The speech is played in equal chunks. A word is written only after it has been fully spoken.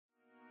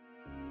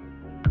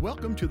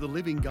Welcome to the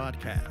Living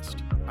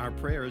Godcast. Our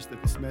prayer is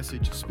that this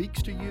message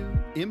speaks to you,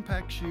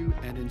 impacts you,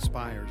 and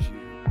inspires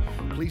you.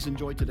 Please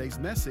enjoy today's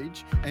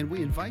message, and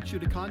we invite you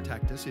to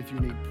contact us if you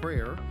need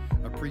prayer,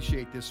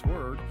 appreciate this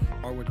word,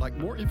 or would like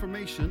more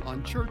information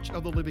on Church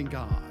of the Living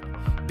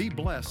God. Be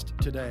blessed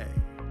today.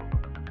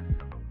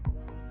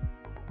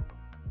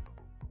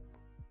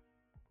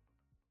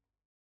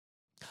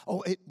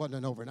 Oh, it wasn't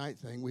an overnight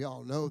thing. We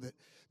all know that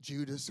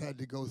Judas had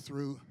to go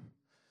through,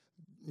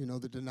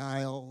 the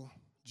denial.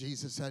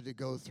 Jesus had to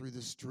go through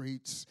the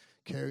streets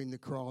carrying the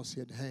cross. He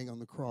had to hang on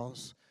the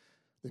cross.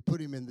 They put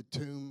him in the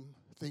tomb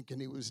thinking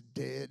he was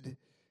dead.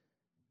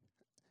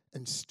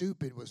 And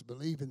stupid was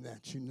believing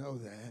that, you know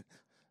that.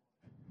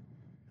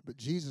 But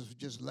Jesus was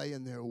just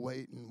laying there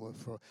waiting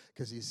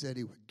because he said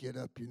he would get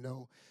up,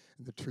 And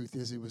the truth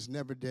is he was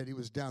never dead. He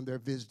was down there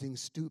visiting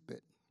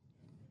stupid.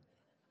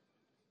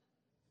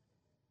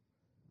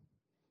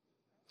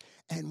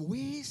 And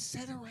we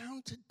sit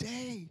around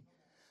today.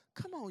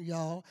 Come on,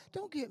 y'all.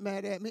 Don't get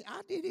mad at me.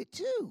 I did it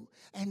too.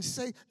 And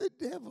say, the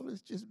devil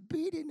is just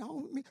beating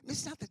on me.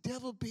 It's not the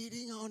devil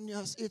beating on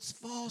us. It's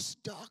false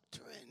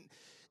doctrine.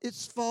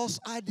 It's false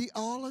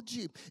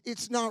ideology.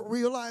 It's not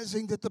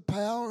realizing that the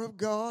power of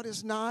God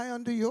is nigh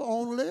unto your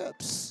own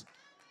lips.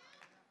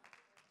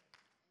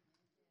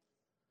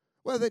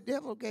 Well, the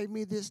devil gave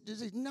me this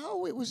disease.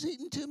 No, it was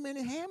eating too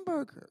many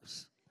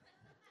hamburgers.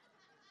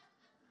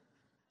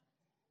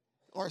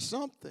 Or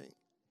something.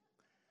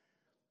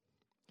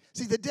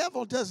 See, the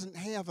devil doesn't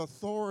have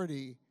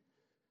authority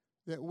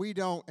that we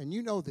don't, and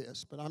you know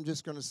this, but I'm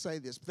just going to say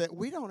this, that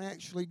we don't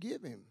actually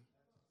give him.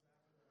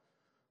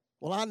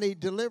 Well, I need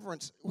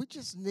deliverance. We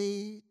just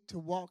need to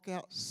walk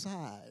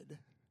outside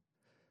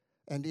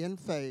and in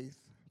faith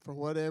for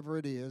whatever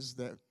it is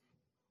that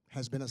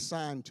has been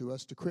assigned to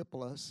us to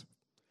cripple us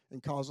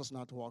and cause us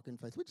not to walk in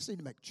faith. We just need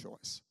to make a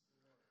choice.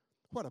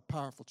 What a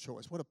powerful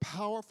choice. What a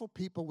powerful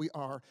people we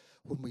are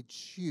when we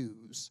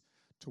choose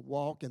to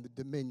walk in the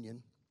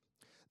dominion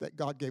that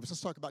God gave us.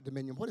 Let's talk about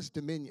dominion. What is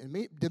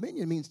dominion?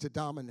 Dominion means to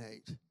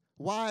dominate.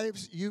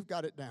 Wives, you've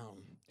got it down.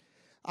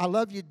 I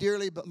love you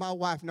dearly, but my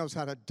wife knows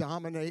how to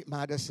dominate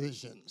my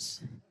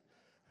decisions.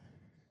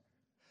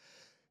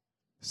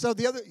 So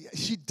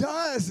she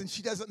does, and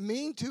she doesn't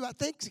mean to. I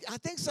think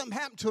something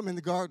happened to him in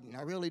the garden.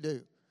 I really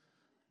do.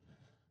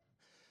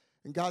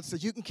 And God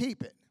says, you can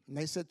keep it. And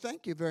they said,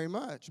 thank you very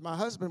much. My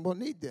husband will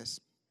need this.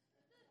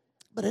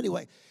 But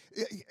anyway,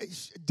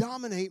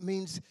 dominate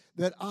means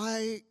that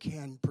I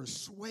can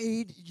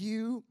persuade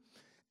you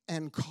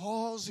and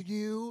cause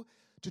you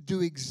to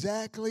do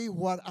exactly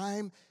what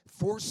I'm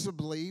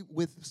forcibly,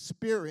 with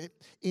spirit,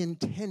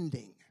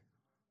 intending.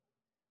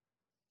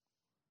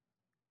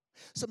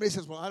 Somebody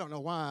says, well, I don't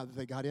know why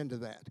they got into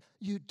that.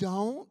 You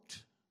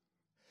don't?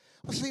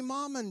 Well, see,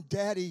 Mom and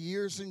Daddy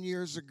years and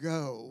years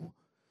ago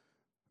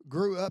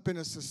grew up in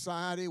a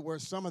society where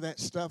some of that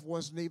stuff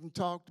wasn't even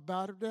talked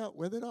about or dealt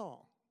with at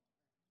all.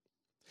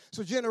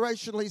 So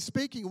generationally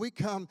speaking,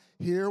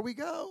 here we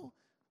go.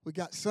 We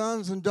got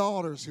sons and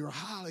daughters who are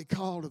highly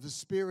called of the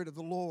Spirit of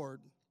the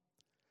Lord.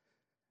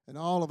 And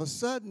all of a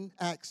sudden,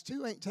 Acts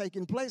 2 ain't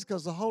taking place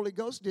because the Holy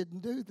Ghost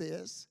didn't do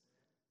this.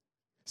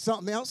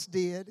 Something else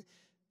did.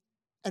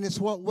 And it's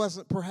what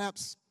wasn't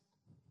perhaps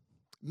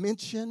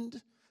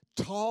mentioned,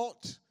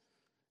 taught,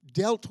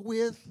 dealt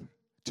with,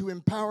 to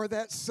empower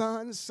that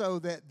son so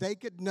that they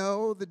could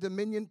know the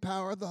dominion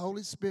power of the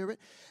Holy Spirit.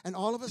 And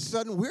all of a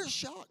sudden, we're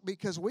shocked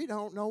because we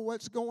don't know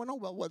what's going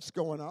on. Well, what's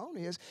going on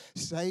is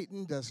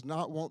Satan does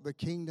not want the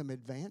kingdom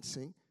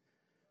advancing.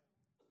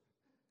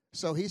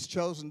 So he's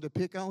chosen to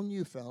pick on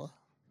you, fella.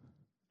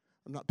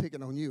 I'm not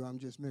picking on you. I'm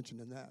just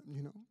mentioning that,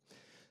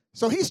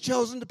 So he's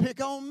chosen to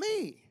pick on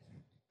me.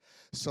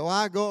 So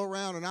I go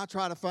around and I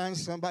try to find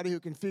somebody who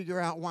can figure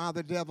out why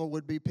the devil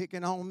would be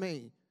picking on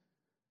me.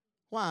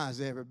 Why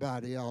is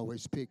everybody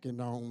always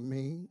picking on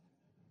me?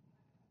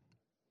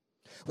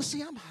 Well,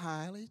 see, I'm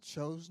highly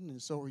chosen,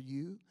 and so are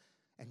you,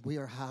 and we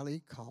are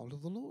highly called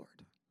of the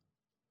Lord.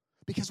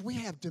 Because we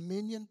have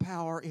dominion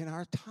power in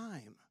our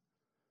time.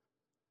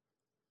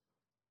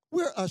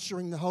 We're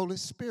ushering the Holy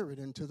Spirit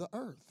into the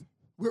earth.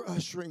 We're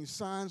ushering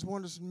signs,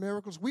 wonders, and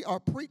miracles. We are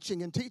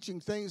preaching and teaching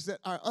things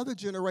that our other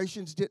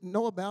generations didn't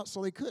know about,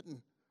 so they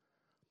couldn't.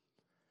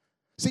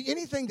 See,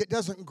 anything that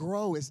doesn't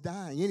grow is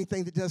dying.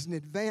 Anything that doesn't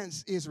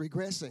advance is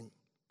regressing.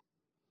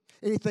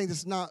 Anything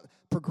that's not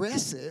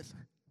progressive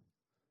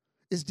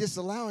is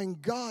disallowing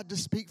God to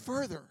speak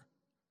further.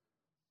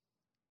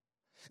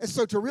 And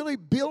so to really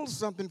build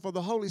something for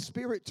the Holy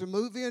Spirit to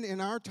move in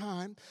our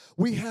time,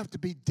 we have to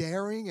be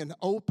daring and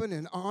open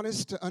and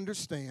honest to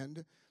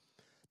understand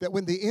that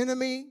when the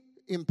enemy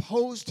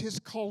imposed his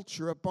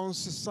culture upon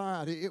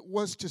society, it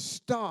was to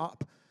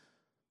stop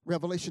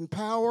revelation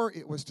power.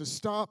 It was to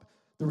stop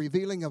the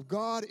revealing of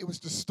God. It was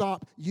to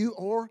stop you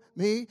or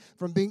me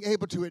from being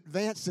able to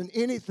advance in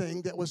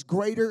anything that was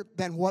greater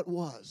than what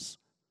was.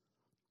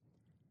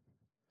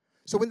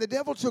 So when the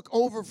devil took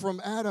over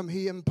from Adam,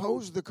 he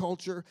imposed the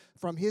culture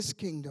from his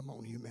kingdom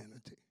on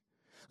humanity.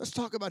 Let's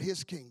talk about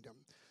his kingdom.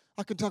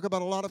 I can talk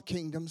about a lot of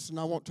kingdoms, and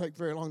I won't take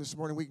very long this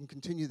morning. We can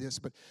continue this,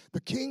 but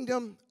the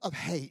kingdom of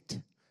hate.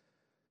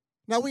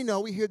 Now,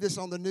 we hear this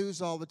on the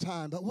news all the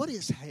time, but what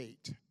is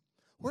hate?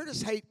 Where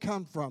does hate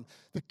come from?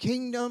 The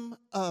kingdom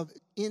of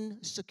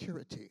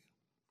insecurity.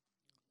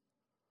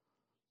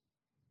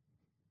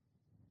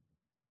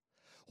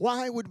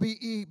 Why would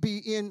we be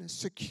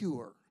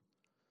insecure?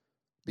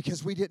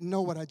 Because we didn't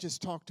know what I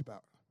just talked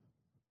about.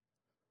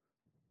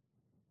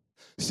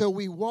 So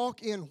we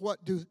walk in,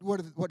 what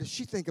does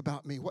she think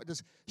about me? What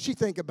does she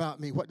think about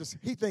me? What does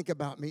he think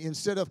about me?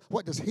 Instead of,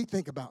 what does he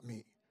think about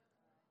me?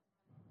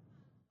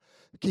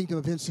 The kingdom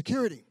of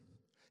insecurity.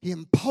 He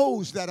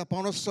imposed that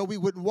upon us so we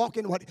wouldn't walk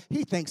in what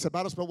he thinks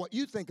about us, but what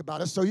you think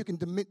about us, so you can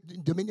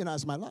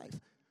dominionize my life.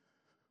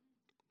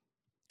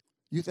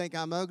 You think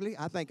I'm ugly?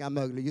 I think I'm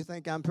ugly. You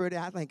think I'm pretty?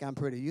 I think I'm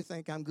pretty. You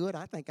think I'm good?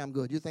 I think I'm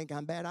good. You think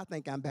I'm bad? I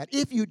think I'm bad.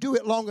 If you do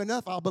it long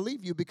enough, I'll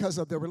believe you because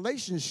of the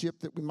relationship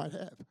that we might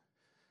have.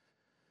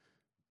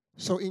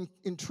 So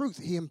in truth,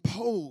 he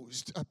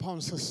imposed upon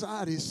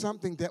society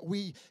something that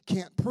we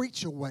can't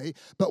preach away,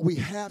 but we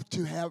have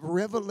to have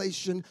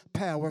revelation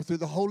power through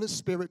the Holy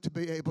Spirit to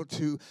be able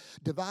to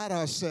divide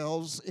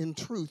ourselves in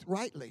truth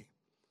rightly.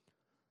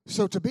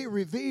 So to be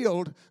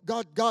revealed,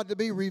 God to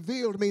be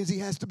revealed means he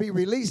has to be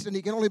released, and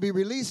he can only be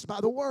released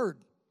by the word.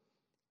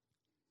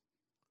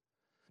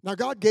 Now,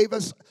 God gave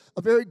us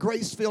a very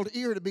grace-filled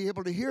ear to be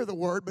able to hear the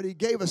word, but he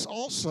gave us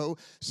also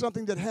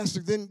something that has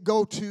to then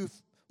go to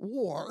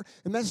war,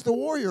 and that's the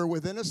warrior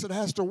within us that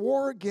has to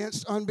war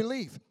against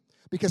unbelief.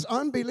 Because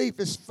unbelief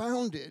is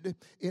founded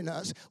in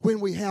us when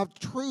we have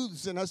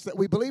truths in us that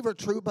we believe are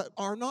true but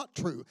are not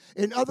true.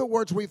 In other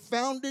words, we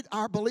founded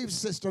our belief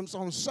systems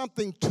on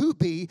something to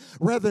be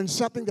rather than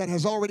something that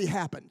has already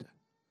happened.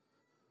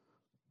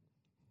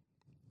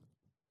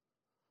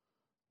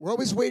 We're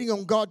always waiting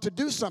on God to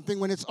do something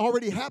when it's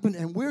already happened,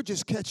 and we're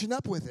just catching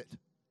up with it.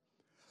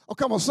 Oh,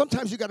 come on,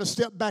 sometimes you got to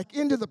step back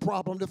into the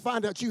problem to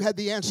find out you had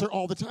the answer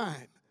all the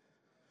time.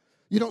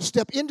 You don't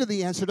step into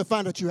the answer to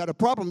find out you had a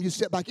problem. You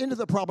step back into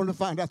the problem to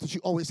find out that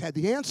you always had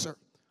the answer.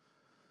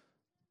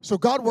 So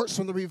God works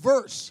from the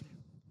reverse.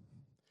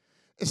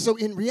 And so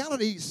in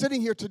reality,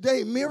 sitting here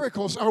today,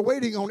 miracles are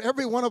waiting on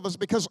every one of us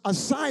because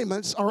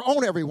assignments are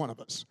on every one of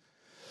us.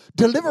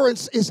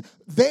 Deliverance is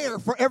there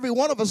for every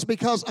one of us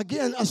because,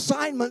 again,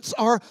 assignments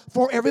are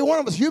for every one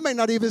of us. You may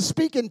not even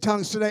speak in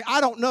tongues today.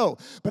 I don't know.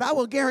 But I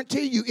will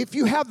guarantee you, if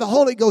you have the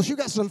Holy Ghost, you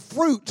got some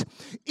fruit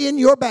in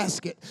your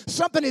basket.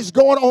 Something is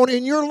going on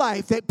in your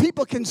life that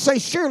people can say,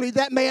 surely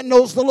that man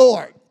knows the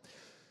Lord.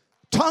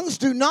 Tongues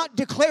do not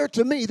declare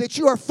to me that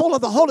you are full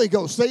of the Holy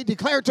Ghost. They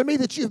declare to me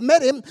that you've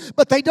met him,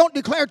 but they don't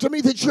declare to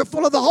me that you're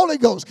full of the Holy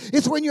Ghost.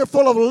 It's when you're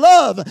full of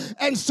love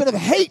instead of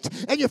hate,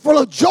 and you're full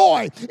of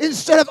joy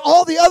instead of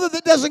all the other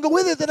that doesn't go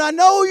with it, that I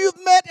know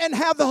you've met and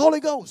have the Holy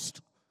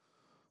Ghost.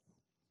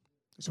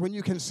 It's when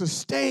you can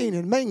sustain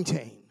and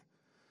maintain.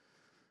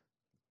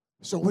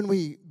 So when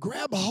we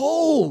grab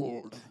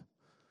hold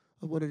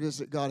of what it is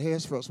that God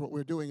has for us, what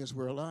we're doing is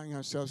we're allowing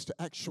ourselves to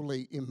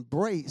actually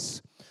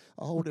embrace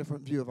a whole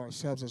different view of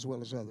ourselves as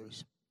well as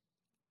others.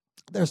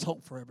 There's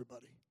hope for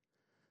everybody.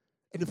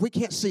 And if we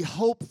can't see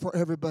hope for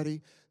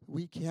everybody,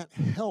 we can't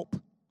help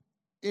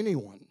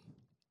anyone.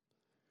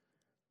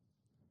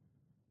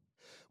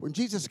 When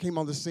Jesus came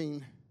on the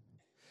scene,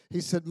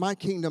 he said, my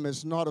kingdom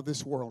is not of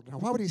this world. Now,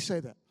 why would he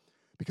say that?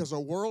 Because a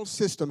world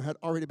system had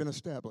already been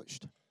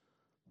established.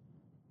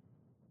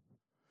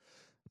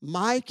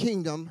 My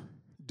kingdom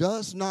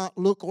does not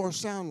look or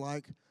sound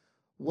like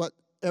what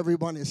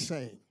everyone is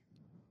saying.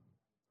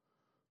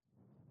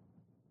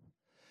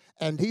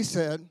 And he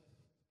said,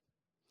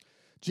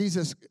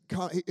 Jesus,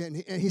 and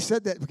he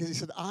said that because he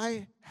said,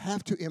 I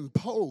have to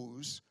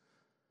impose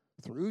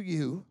through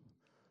you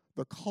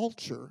the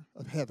culture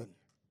of heaven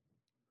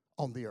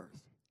on the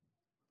earth.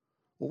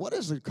 Well, what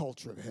is the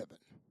culture of heaven?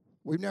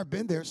 We've never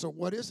been there, so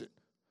what is it?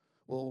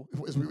 Well,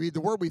 as we read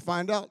the word, we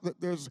find out that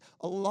there's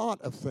a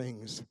lot of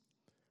things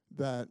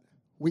that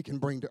we can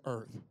bring to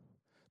earth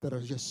that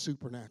are just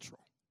supernatural.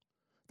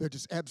 They're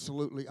just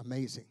absolutely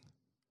amazing.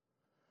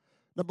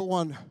 Number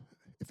one,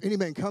 if any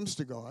man comes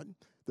to God,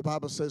 the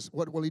Bible says,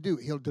 what will he do?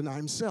 He'll deny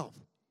himself.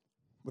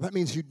 Well, that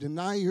means you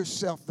deny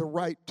yourself the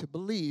right to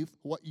believe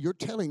what you're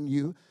telling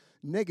you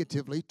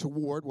negatively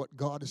toward what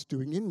God is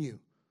doing in you.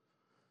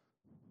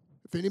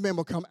 If any man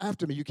will come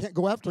after me, you can't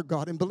go after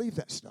God and believe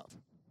that stuff.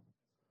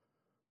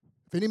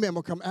 If any man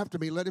will come after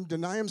me, let him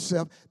deny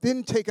himself,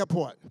 then take up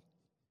what?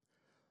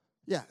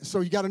 Yeah,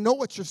 so you got to know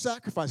what you're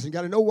sacrificing. You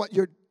got to know what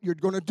you're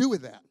going to do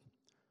with that.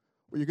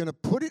 Well, you're going to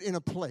put it in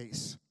a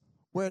place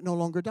where it no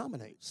longer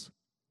dominates.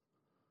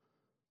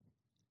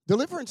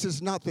 Deliverance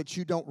is not that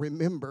you don't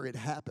remember it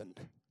happened.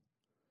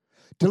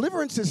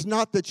 Deliverance is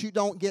not that you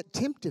don't get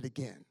tempted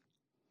again.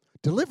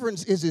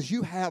 Deliverance is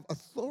you have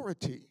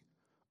authority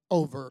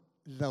over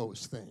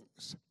those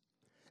things.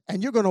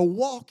 And you're going to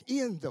walk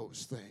in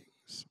those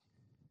things.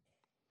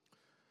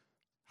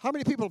 How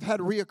many people have had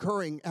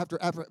reoccurring,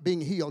 after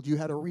being healed, you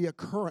had a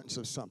reoccurrence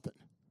of something?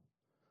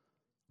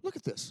 Look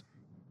at this.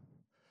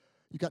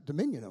 You got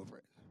dominion over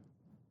it.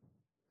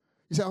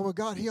 You say, oh, well,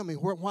 God healed me.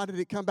 Why did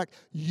it come back?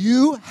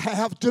 You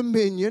have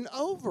dominion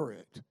over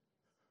it.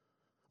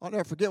 I'll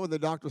never forget when the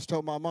doctors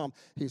told my mom,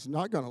 he's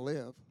not going to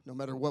live. No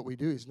matter what we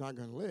do, he's not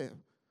going to live.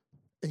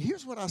 And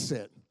here's what I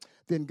said.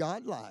 Then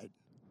God lied.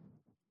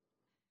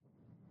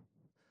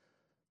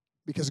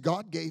 Because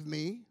God gave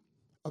me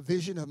a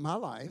vision of my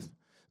life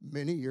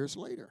many years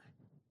later.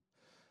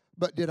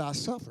 But did I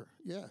suffer?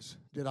 Yes.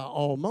 Did I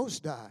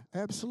almost die?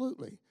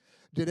 Absolutely.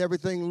 Did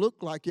everything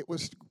look like it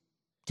was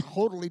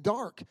totally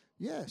dark?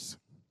 Yes.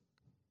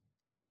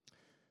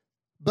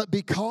 But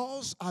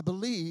because I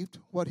believed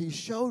what he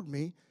showed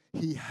me,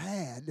 he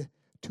had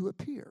to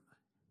appear.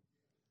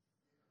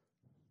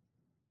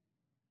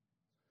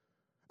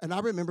 And I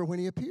remember when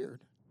he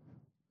appeared.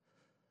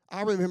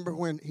 I remember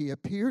when he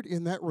appeared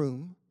in that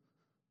room,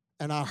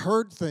 and I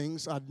heard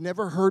things I'd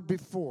never heard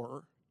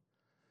before,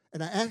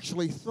 and I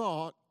actually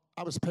thought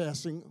I was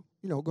passing,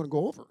 going to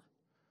go over.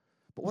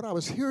 But what I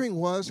was hearing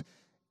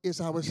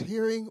I was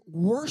hearing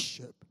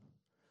worship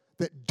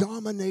that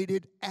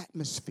dominated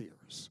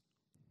atmospheres.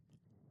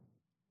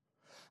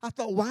 I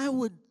thought, why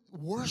would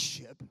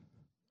worship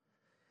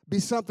be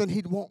something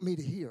he'd want me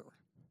to hear?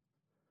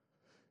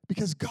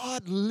 Because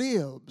God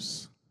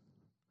lives,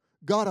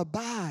 God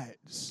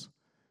abides,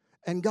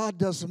 and God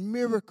does a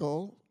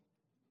miracle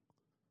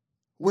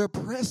where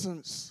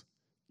presence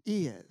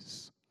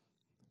is.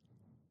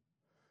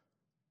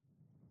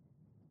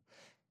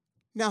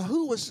 Now,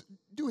 who was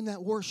doing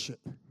that worship?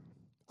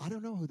 I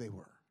don't know who they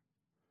were.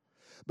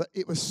 But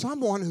it was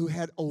someone who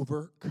had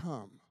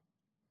overcome.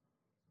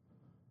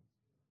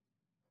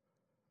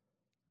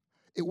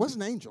 It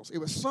wasn't angels. It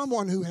was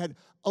someone who had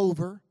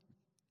overcome.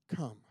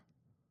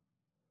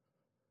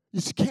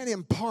 You can't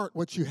impart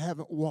what you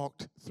haven't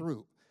walked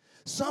through.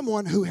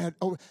 Someone who had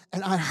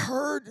and I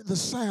heard the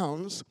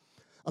sounds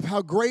of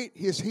how great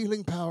his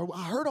healing power.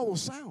 I heard all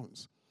those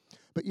sounds.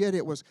 But yet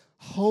it was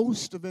a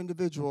host of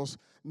individuals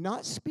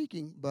not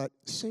speaking but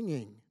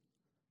singing.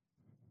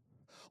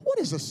 What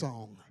is a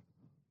song?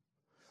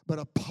 But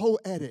a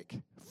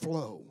poetic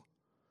flow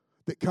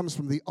that comes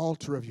from the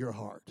altar of your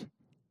heart.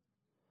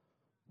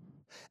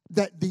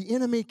 That the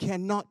enemy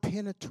cannot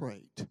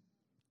penetrate.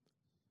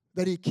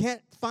 That he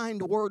can't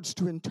find words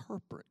to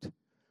interpret.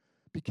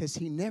 Because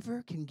he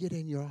never can get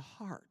in your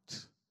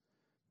heart.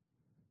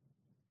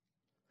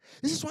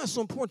 This is why it's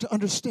so important to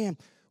understand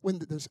when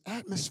there's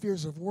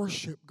atmospheres of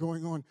worship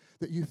going on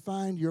that you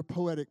find your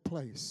poetic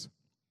place.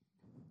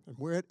 And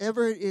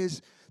wherever it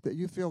is that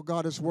you feel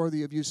God is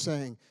worthy of you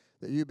saying,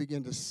 that you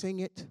begin to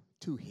sing it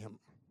to him.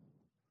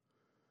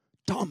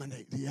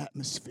 Dominate the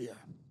atmosphere.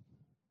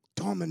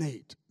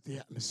 Dominate the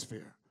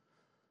atmosphere.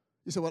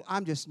 You say, well,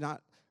 I'm just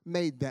not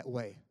made that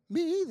way.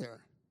 Me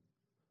either.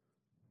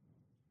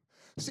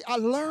 See, I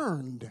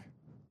learned,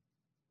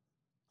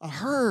 I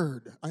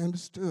heard, I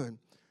understood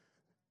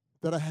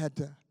that I had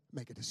to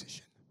make a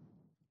decision.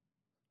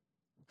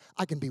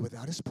 I can be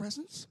without his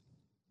presence.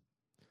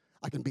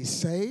 I can be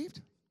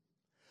saved.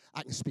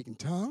 I can speak in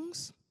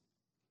tongues.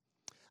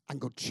 I can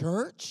go to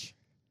church.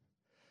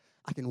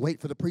 I can wait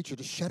for the preacher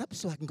to shut up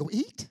so I can go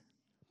eat.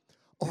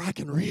 Or I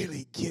can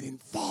really get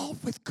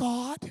involved with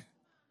God.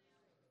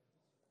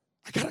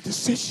 I got a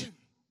decision.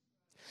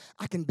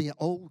 I can be an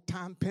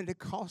old-time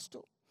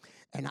Pentecostal,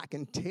 and I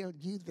can tell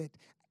you that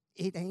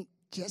it ain't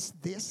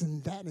just this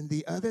and that and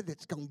the other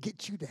that's going to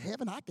get you to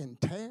heaven. I can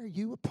tear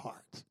you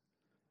apart.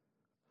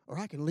 Or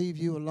I can leave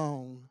you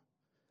alone,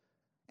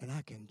 and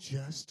I can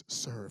just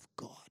serve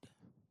God.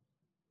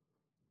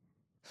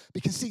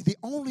 Because, see, the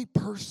only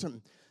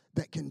person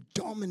that can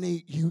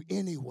dominate you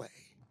anyway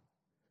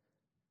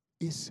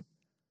is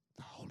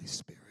the Holy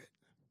Spirit.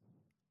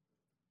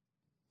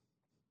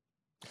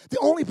 The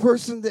only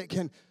person that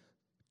can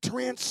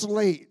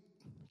translate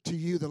to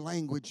you the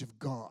language of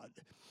God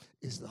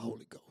is the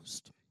Holy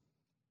Ghost.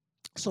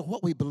 So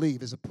what we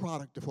believe is a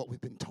product of what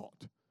we've been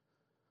taught.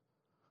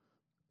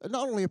 And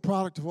not only a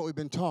product of what we've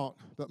been taught,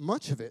 but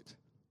much of it,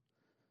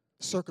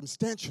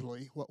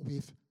 circumstantially, what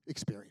we've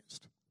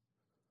experienced.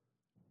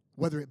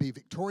 Whether it be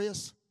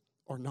victorious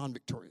or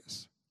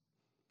non-victorious.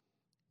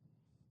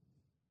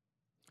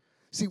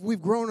 See,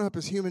 we've grown up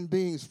as human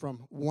beings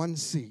from one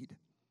seed.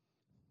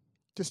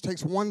 Just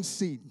takes one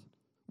seed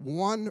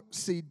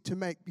to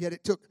make, yet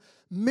it took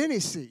many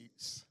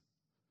seeds.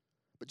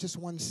 But just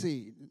one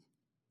seed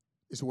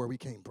is where we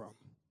came from.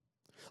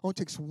 Oh, it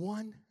takes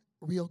one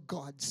real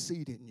God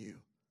seed in you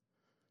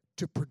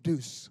to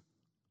produce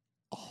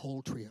a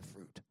whole tree of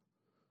fruit.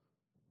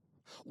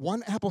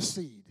 One apple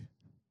seed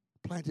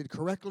planted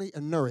correctly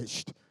and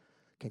nourished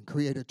can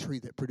create a tree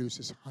that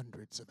produces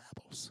hundreds of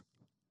apples.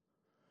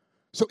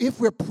 So if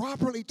we're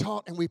properly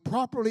taught and we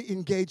properly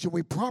engage and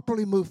we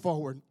properly move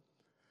forward,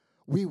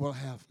 we will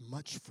have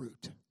much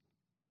fruit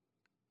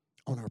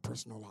on our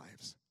personal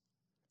lives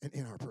and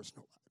in our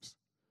personal lives.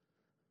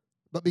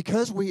 But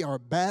because we are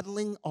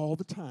battling all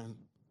the time,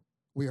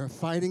 we are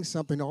fighting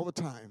something all the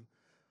time,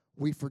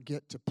 we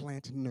forget to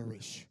plant and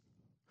nourish.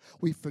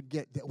 We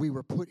forget that we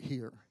were put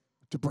here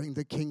to bring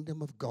the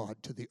kingdom of God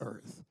to the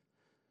earth.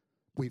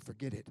 We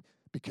forget it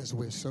because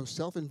we're so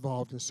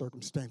self-involved and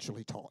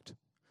circumstantially taught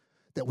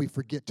that we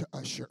forget to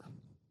usher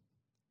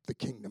the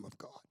kingdom of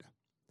God.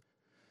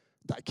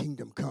 Thy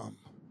kingdom come,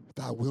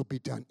 thy will be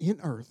done in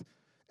earth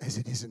as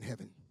it is in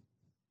heaven.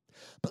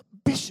 But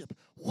Bishop,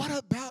 what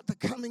about the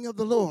coming of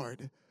the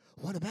Lord?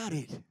 What about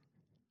it?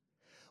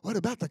 What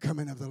about the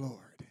coming of the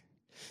Lord?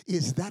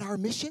 Is that our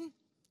mission?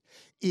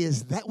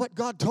 Is that what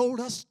God told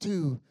us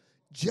to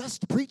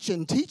just preach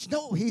and teach?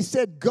 No, he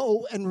said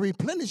go and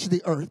replenish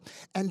the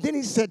earth. And then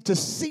he said to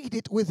seed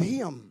it with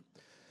him.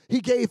 He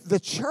gave the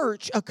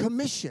church a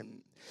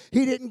commission.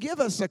 He didn't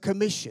give us a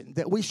commission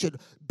that we should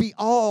be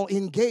all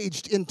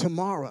engaged in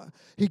tomorrow.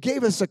 He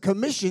gave us a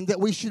commission that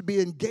we should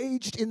be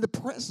engaged in the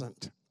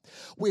present.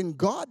 When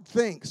God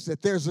thinks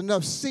that there's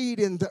enough seed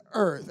in the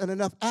earth and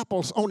enough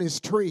apples on his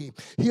tree,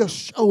 he'll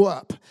show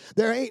up.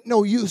 There ain't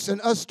no use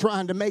in us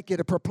trying to make it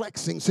a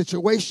perplexing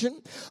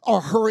situation or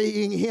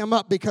hurrying him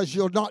up, because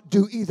you'll not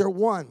do either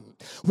one.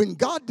 When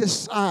God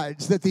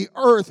decides that the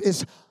earth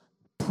is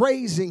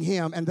praising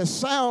him and the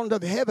sound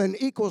of heaven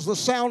equals the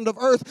sound of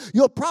earth,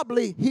 you'll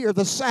probably hear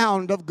the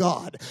sound of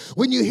God.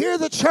 When you hear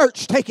the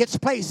church take its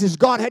place as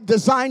God had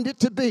designed it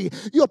to be,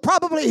 you'll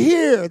probably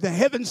hear the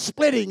heavens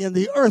splitting and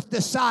the earth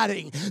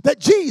deciding that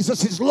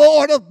Jesus is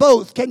Lord of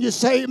both. Can you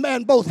say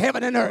amen? Both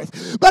heaven and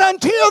earth. But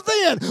until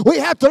then, we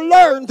have to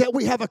learn that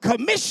we have a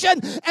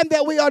commission and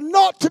that we are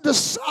not to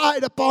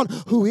decide upon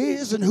who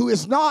is and who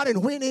is not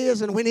and when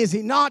is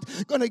he not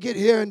going to get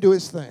here and do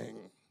his thing.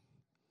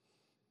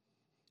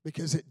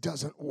 Because it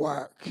doesn't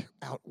work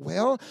out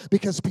well,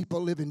 because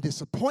people live in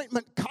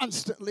disappointment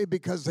constantly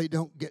because they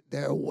don't get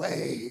their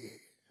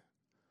way.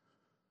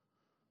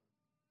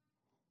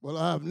 Well,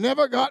 I've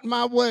never got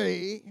my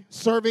way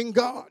serving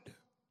God.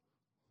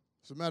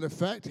 As a matter of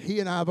fact, he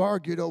and I have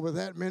argued over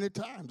that many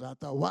times. I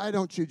thought, why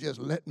don't you just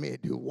let me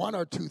do one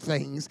or two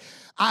things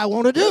I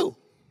want to do?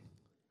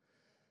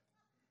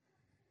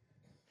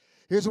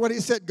 Here's what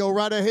he said, go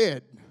right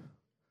ahead.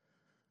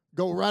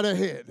 Go right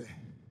ahead.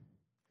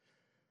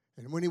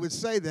 And when he would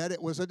say that, it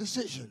was a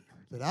decision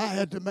that I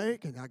had to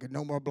make, and I could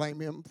no more blame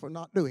him for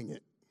not doing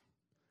it.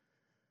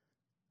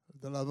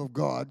 The love of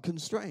God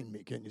constrained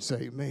me. Can you say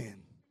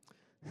amen?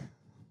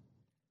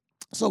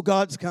 So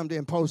God's come to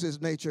impose his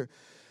nature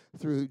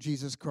through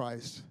Jesus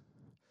Christ.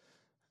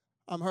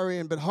 I'm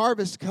hurrying, but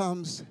harvest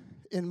comes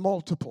in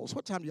multiples.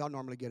 What time do y'all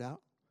normally get out?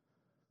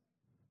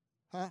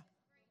 Huh?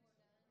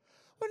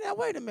 Well, now,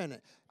 wait a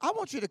minute. I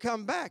want you to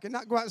come back and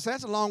not go out and say,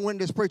 that's the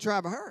long-winded preacher I've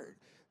ever heard.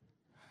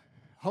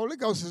 Holy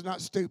Ghost is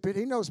not stupid.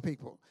 He knows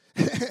people.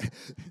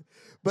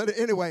 But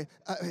anyway,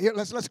 here,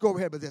 let's go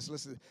ahead with this.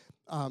 Listen,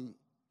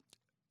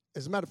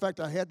 as a matter of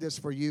fact, I had this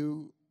for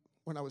you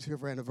when I was here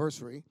for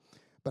anniversary,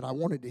 but I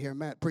wanted to hear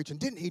Matt preach. And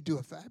didn't he do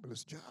a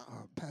fabulous job,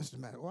 Pastor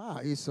Matt? Wow,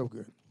 he's so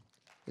good.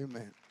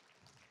 Amen.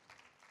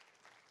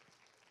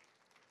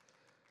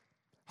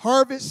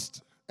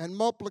 Harvest and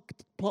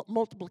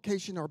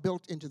multiplication are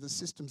built into the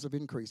systems of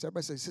increase.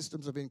 Everybody say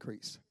systems of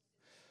increase.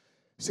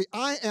 See,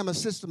 I am a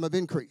system of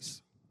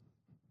increase.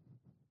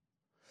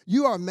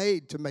 You are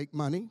made to make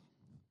money.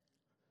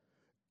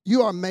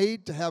 You are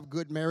made to have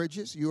good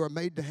marriages. You are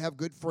made to have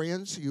good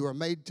friends. You are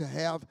made to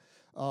have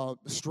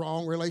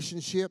strong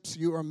relationships.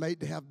 You are made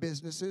to have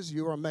businesses.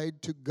 You are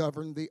made to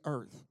govern the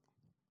earth.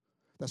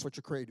 That's what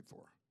you're created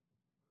for.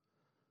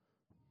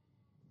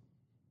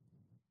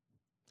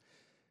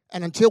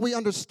 And until we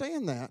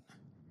understand that,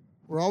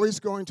 we're always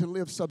going to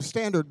live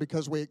substandard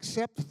because we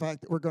accept the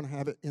fact that we're going to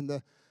have it in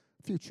the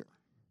future.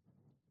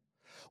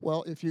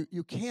 Well, if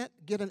you can't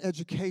get an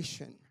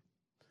education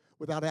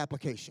without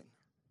application.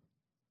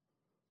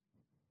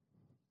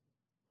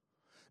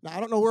 Now, I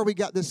don't know where we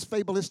got this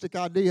fabulistic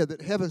idea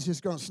that heaven's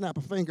just going to snap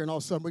a finger and all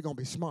of a sudden we're going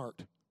to be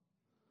smart.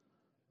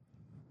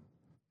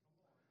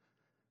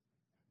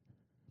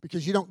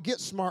 Because you don't get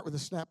smart with a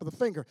snap of the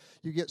finger.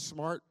 You get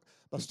smart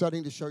by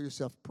studying to show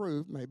yourself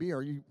approved, maybe,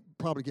 or you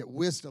probably get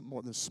wisdom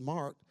more than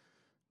smart.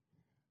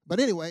 But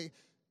anyway,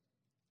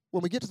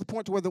 when we get to the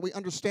point to where we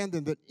understand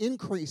then that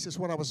increase is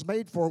what I was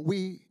made for,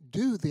 we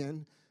do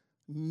then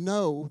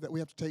know that we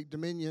have to take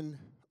dominion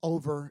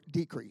over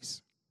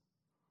decrease.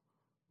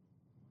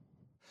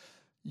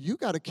 You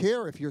got to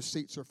care if your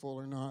seats are full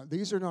or not.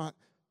 These are not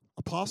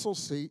apostle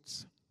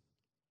seats,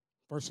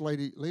 First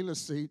Lady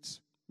Leela's seats,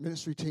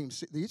 ministry team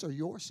seats. These are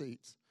your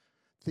seats.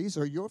 These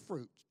are your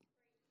fruit.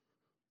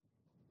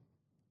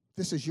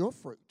 This is your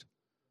fruit.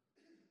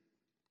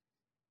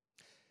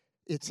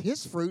 It's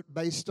his fruit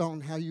based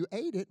on how you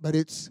ate it, but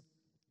it's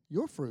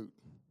your fruit.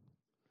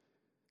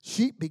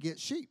 Sheep beget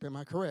sheep, am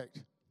I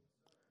correct?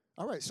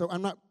 All right, so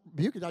I'm not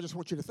rebuking, I just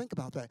want you to think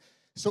about that.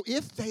 So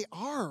if they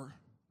are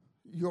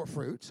your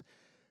fruits,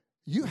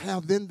 you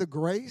have then the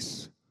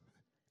grace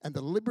and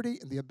the liberty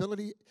and the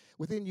ability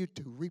within you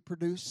to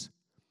reproduce.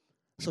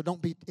 So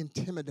don't be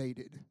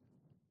intimidated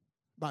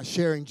by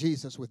sharing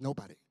Jesus with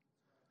nobody.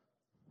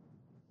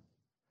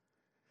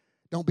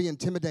 Don't be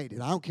intimidated.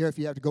 I don't care if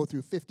you have to go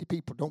through 50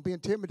 people. Don't be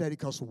intimidated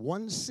because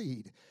one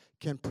seed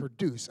can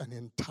produce an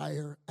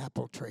entire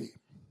apple tree.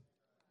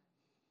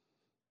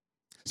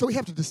 So we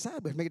have to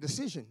decide. We have to make a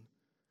decision.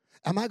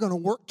 Am I going to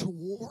work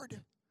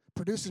toward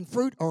producing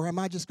fruit, or am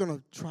I just going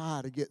to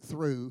try to get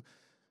through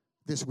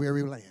this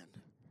weary land?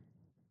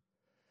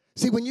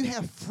 See, when you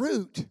have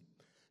fruit,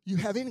 you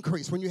have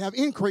increase. When you have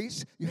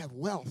increase, you have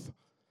wealth.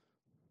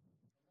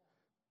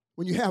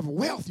 When you have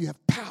wealth, you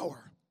have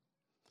power.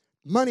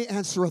 Money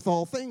answereth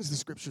all things, the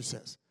scripture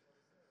says.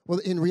 Well,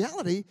 in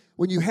reality,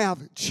 when you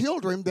have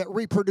children that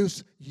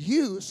reproduce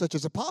you, such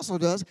as Apostle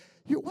does,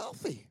 you're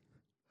wealthy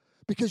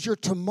because your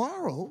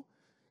tomorrow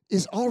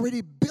is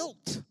already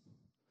built.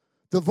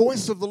 The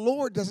voice of the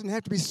Lord doesn't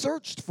have to be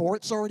searched for.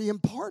 It's already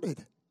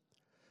imparted.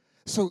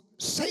 So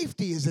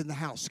safety is in the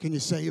house. Can you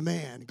say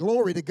amen?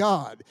 Glory to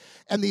God.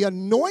 And the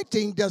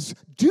anointing does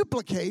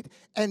duplicate,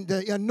 and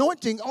the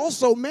anointing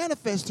also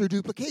manifests through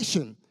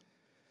duplication.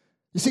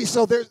 You see,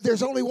 so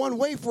there's only one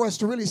way for us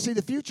to really see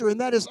the future, and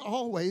that is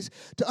always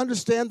to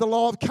understand the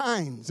law of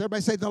kinds.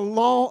 Everybody say the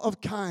law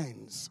of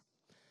kinds.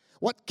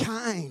 What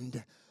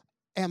kind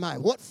am I?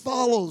 What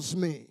follows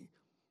me?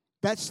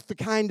 That's the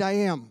kind I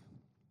am.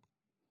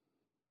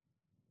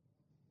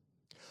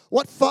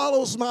 What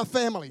follows my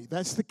family?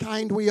 That's the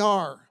kind we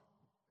are.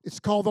 It's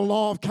called the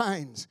law of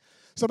kinds.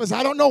 Somebody says,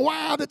 I don't know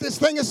why that this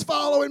thing is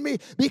following me.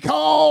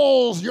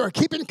 Because you're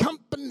keeping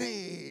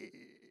company.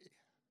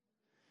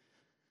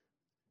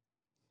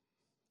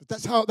 But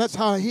that's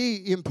how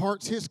he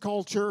imparts his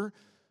culture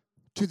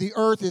to the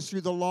earth, is through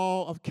the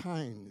law of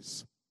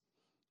kinds.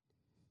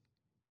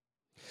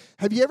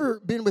 Have you ever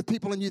been with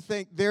people and you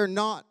think, they're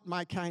not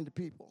my kind of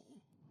people?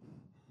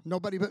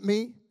 Nobody but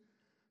me?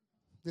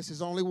 This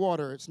is only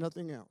water. It's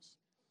nothing else.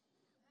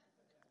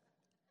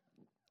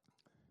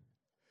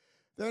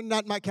 They're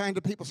not my kind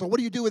of people. So what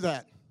do you do with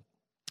that?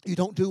 You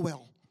don't do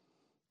well.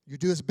 You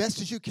do as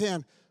best as you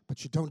can,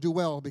 but you don't do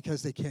well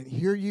because they can't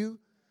hear you.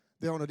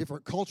 They're on a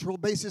different cultural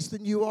basis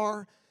than you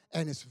are,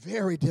 and it's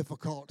very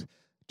difficult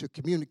to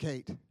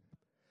communicate.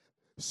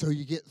 So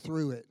you get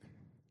through it.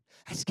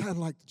 That's kind of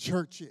like the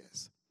church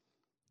is.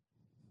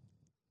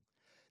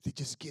 They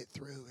just get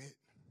through it.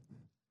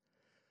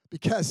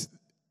 Because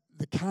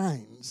the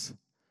kinds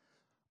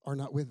are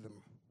not with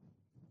them.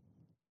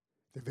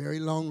 They're very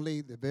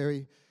lonely. They're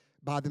very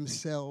by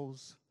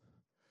themselves.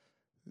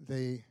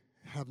 They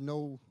have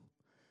no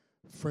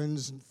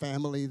friends and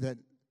family that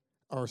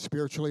are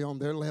spiritually on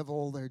their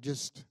level. They're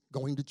just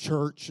going to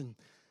church and,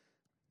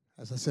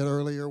 as I said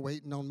earlier,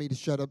 waiting on me to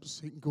shut up,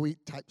 so you can go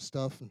eat type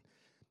stuff. And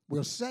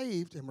we're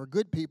saved and we're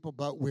good people,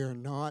 but we're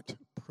not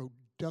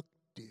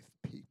productive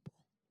people.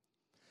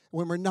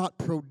 When we're not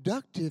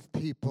productive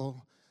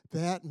people,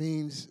 that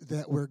means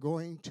that we're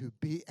going to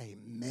be a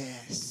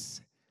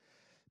mess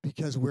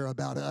because we're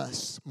about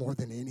us more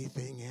than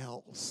anything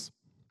else.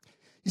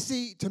 You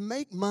see, to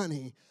make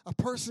money, a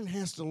person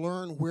has to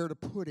learn where to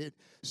put it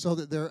so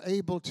that they're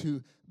able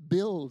to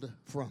build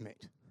from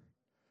it.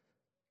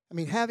 I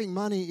mean, having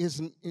money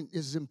is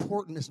as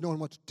important as knowing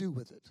what to do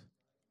with it.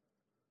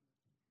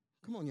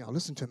 Come on, y'all,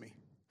 listen to me.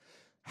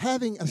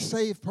 Having a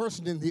saved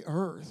person in the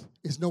earth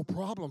is no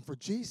problem for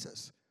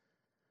Jesus.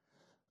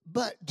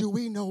 But do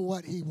we know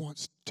what he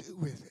wants to do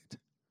with it?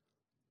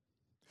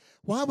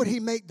 Why would he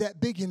make that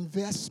big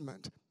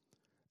investment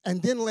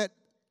and then let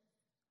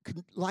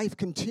life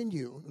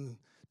continue and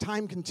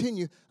time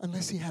continue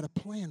unless he had a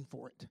plan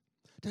for it?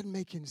 Doesn't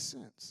make any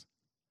sense.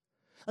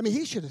 I mean,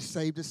 he should have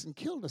saved us and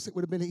killed us. It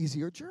would have been an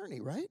easier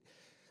journey, right?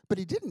 But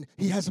he didn't.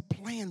 He has a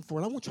plan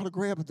for it. I want y'all to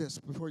grab this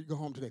before you go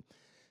home today.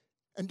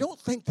 And don't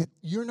think that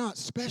you're not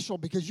special,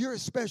 because you're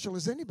as special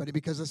as anybody,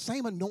 because the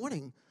same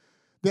anointing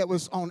that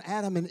was on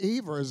Adam and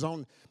Eve or is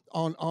on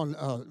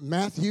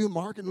Matthew,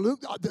 Mark, and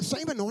Luke, the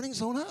same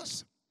anointing's on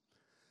us.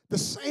 The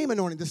same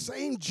anointing, the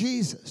same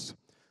Jesus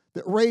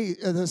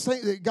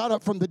that got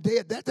up from the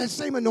dead, that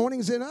same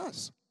anointing's in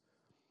us.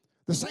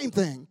 The same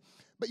thing.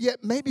 But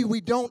yet maybe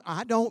we don't,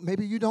 I don't,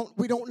 maybe you don't,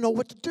 we don't know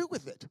what to do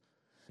with it.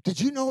 Did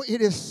you know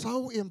it is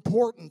so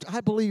important, I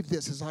believe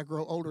this as I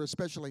grow older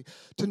especially,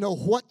 to know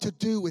what to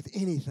do with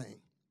anything.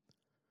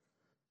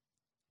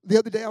 The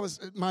other day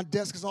my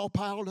desk is all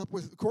piled up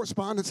with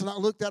correspondence, and I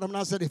looked at them and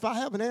I said, if I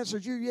haven't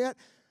answered you yet,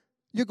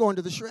 you're going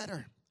to the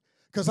shredder.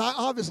 Because I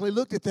obviously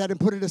looked at that and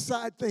put it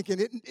aside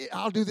thinking,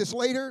 I'll do this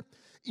later.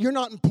 You're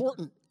not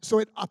important.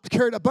 So I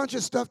carried a bunch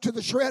of stuff to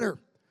the shredder.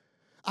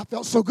 I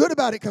felt so good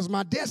about it because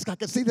my desk, I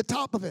could see the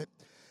top of it.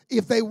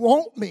 If they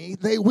want me,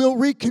 they will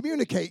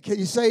recommunicate. Can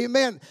you say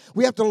amen?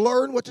 We have to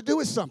learn what to do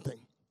with something.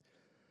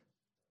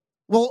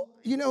 Well,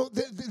 you know,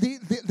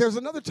 there's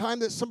another time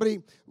that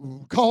somebody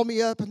called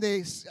me up and they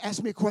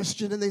asked me a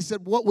question and they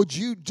said, what would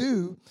you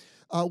do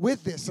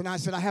with this? And I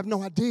said, I have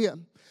no idea,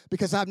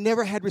 because I've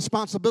never had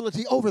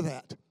responsibility over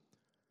that.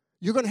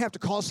 You're going to have to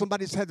call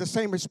somebody that's had the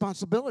same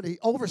responsibility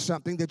over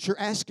something that you're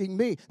asking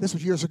me. This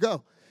was years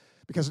ago,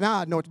 because now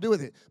I know what to do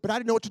with it. But I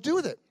didn't know what to do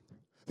with it.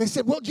 They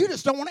said, well, you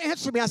just don't want to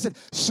answer me. I said,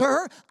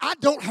 sir, I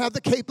don't have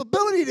the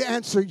capability to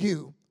answer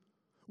you.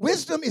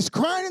 Wisdom is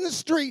crying in the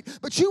street,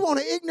 but you want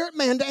an ignorant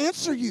man to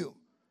answer you.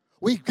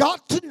 We've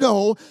got to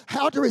know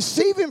how to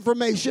receive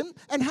information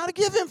and how to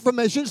give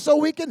information so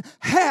we can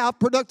have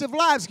productive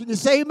lives. Can you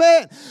say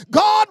amen?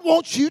 God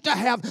wants you to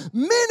have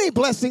many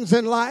blessings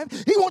in life.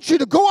 He wants you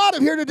to go out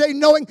of here today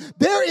knowing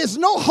there is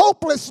no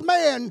hopeless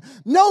man,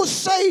 no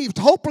saved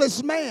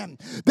hopeless man.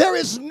 There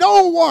is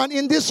no one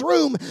in this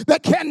room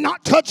that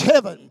cannot touch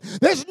heaven.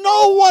 There's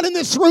no one in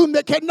this room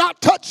that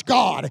cannot touch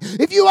God.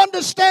 If you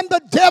understand,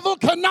 the devil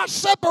cannot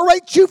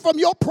separate you from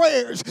your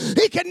prayers.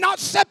 He cannot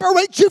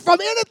separate you from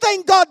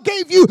anything God gave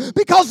you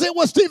because it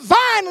was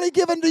divinely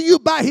given to you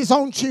by his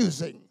own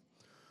choosing.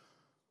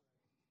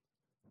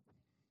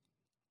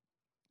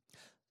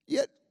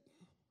 Yet,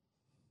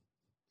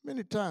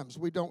 many times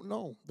we don't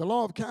know. The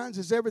law of kinds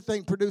is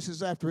everything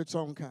produces after its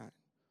own kind.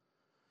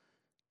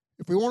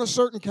 If we want a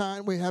certain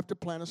kind, we have to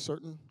plant a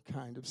certain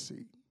kind of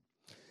seed.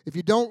 If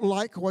you don't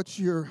like what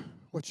you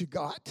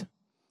got,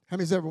 how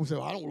many's ever said,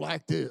 I don't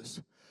like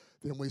this?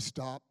 Then we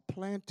stop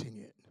planting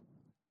it.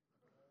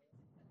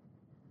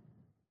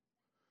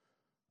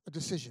 A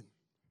decision.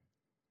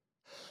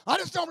 I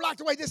just don't like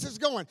the way this is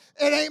going.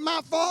 It ain't my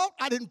fault.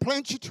 I didn't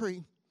plant your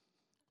tree.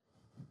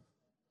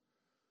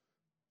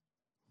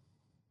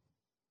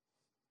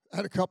 I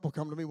had a couple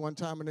come to me one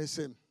time and they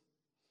said,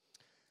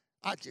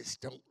 I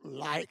just don't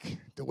like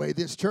the way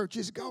this church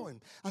is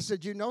going. I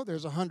said, you know,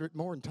 there's 100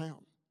 more in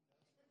town.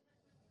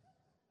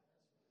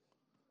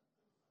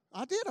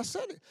 I did. I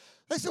said it.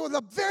 They said, well,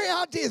 the very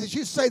idea that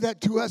you say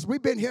that to us,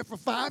 we've been here for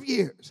 5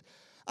 years.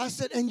 I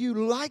said, and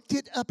you liked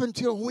it up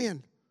until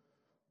when?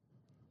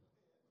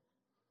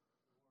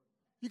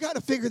 You got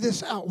to figure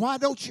this out. Why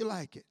don't you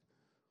like it?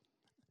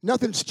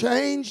 Nothing's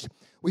changed.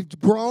 We've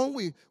grown.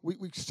 We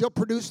still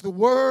produce the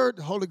Word.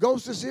 The Holy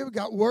Ghost is here. We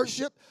got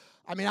worship.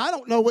 I mean, I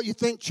don't know what you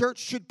think church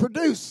should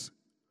produce.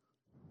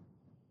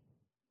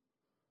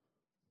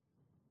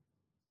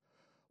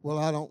 Well,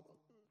 I don't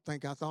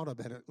think I thought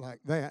about it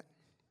like that.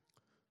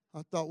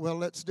 I thought, well,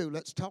 let's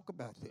talk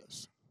about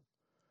this.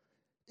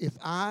 If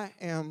I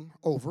am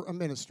over a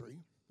ministry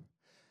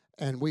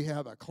and we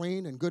have a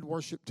clean and good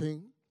worship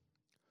team,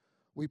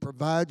 we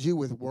provide you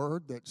with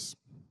word that's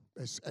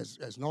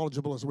as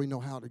knowledgeable as we know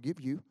how to give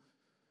you.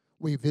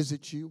 We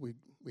visit you.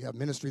 We have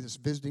ministry that's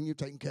visiting you,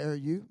 taking care of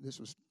you. This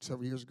was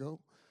several years ago.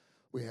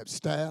 We have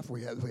staff.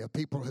 We have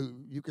people who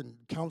you can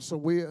counsel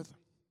with.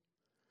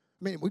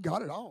 I mean, we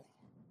got it all.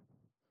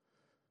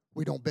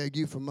 We don't beg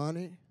you for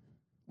money.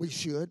 We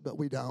should, but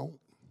we don't.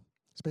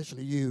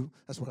 Especially you.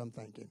 That's what I'm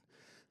thinking.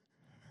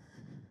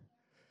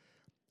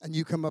 And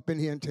you come up in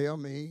here and tell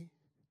me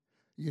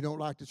you don't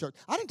like the church.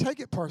 I didn't take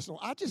it personal.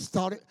 I just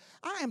thought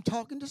I am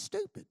talking to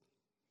stupid.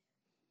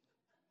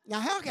 Now,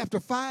 how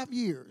after 5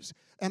 years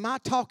am I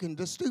talking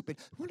to stupid?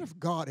 I wonder if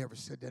God ever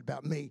said that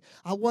about me.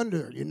 I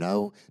wonder,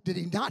 did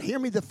he not hear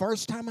me the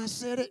first time I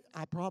said it?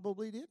 I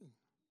probably didn't.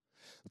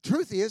 The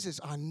truth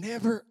is I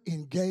never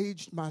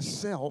engaged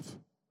myself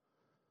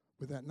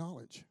with that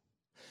knowledge.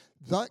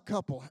 That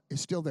couple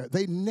is still there.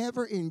 They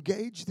never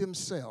engaged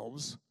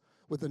themselves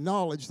with the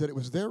knowledge that it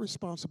was their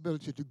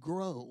responsibility to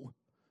grow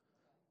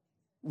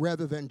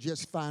rather than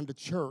just find a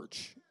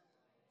church.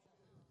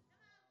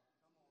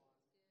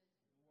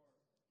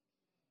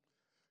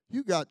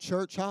 You got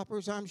church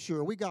hoppers, I'm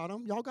sure. We got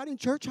them. Y'all got any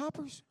church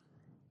hoppers?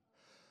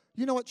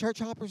 You know what church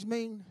hoppers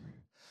mean?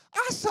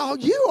 I saw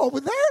you over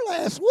there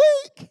last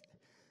week.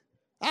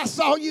 I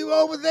saw you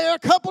over there a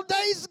couple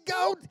days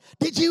ago.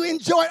 Did you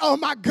enjoy it? Oh,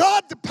 my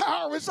God, the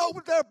power is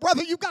over there.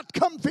 Brother, you got to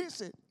come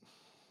visit.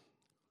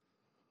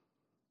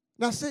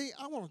 Now, see,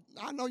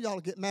 I know y'all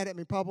will get mad at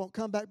me, probably won't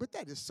come back, but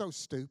that is so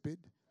stupid.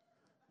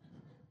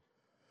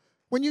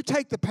 When you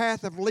take the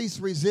path of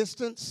least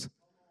resistance,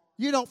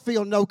 you don't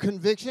feel no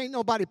conviction. Ain't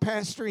nobody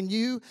pastoring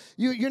you.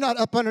 You're not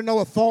up under no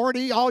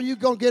authority. All you're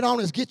going to get on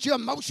is get your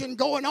emotion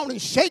going on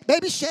and shake,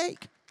 baby,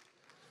 shake.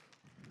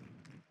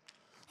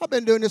 I've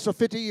been doing this for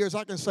 50 years.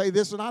 I can say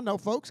this, and I know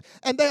folks,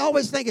 and they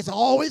always think it's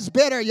always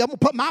better. I'm gonna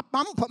put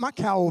my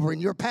cow over, and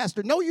you're a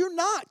pastor. No, you're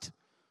not.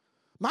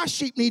 My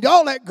sheep need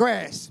all that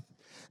grass.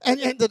 And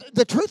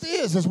the truth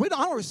is I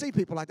don't receive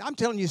people like that. I'm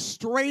telling you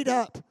straight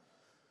up.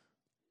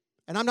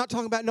 And I'm not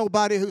talking about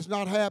nobody who's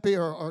not happy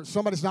or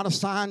somebody's not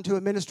assigned to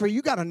a ministry.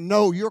 You got to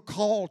know you're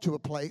called to a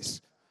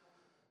place,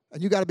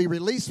 and you got to be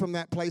released from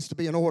that place to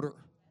be in order.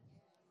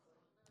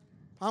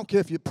 I don't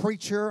care if you're a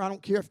preacher. I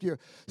don't care if you're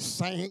a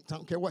saint. I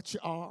don't care what you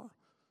are,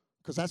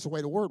 because that's the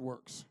way the word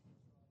works.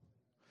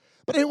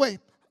 But anyway,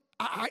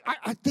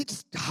 I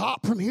just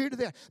hop from here to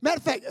there. Matter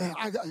of fact,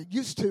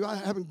 I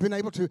haven't been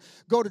able to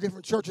go to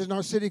different churches in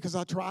our city because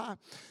I try.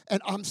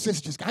 And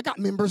I got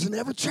members in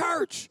every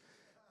church.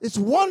 It's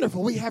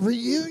wonderful. We have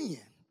reunion.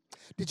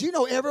 Did you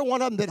know every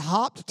one of them that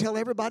hopped to tell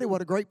everybody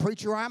what a great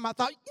preacher I am? I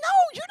thought, no,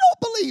 you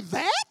don't believe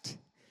that.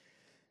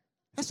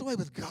 That's the way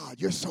with God.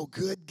 You're so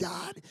good,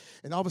 God.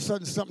 And all of a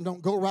sudden something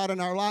don't go right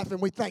in our life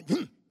and we think,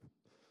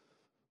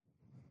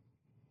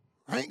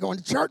 I ain't going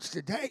to church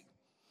today.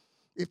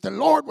 If the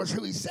Lord was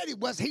who he said he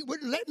was, he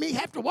wouldn't let me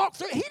have to walk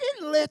through. He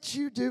didn't let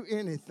you do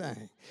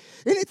anything.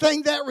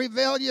 Anything that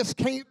rebellious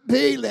can't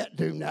be let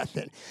do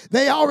nothing.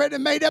 They already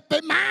made up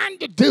their mind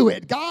to do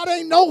it. God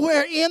ain't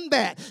nowhere in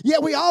that.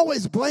 Yet we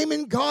always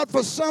blaming God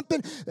for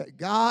something that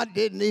God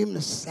didn't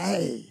even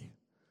say.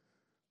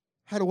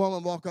 Had a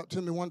woman walk up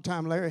to me one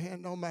time, lay her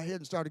hand on my head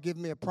and started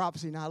giving me a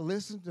prophecy. And I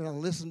listened and I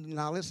listened and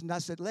I listened. I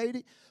said,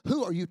 lady,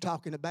 who are you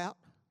talking about?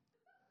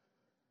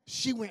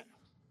 She went.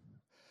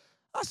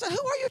 I said, who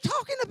are you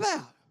talking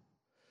about?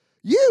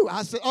 You.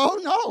 I said, oh,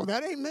 no,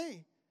 that ain't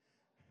me.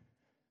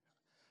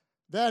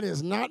 That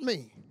is not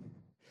me.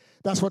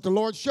 That's what the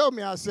Lord showed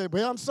me. I said,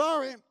 well, I'm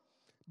sorry,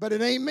 but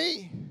it ain't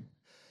me.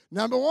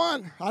 Number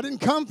one, I didn't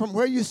come from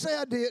where you say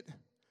I did.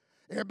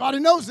 Everybody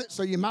knows it,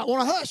 so you might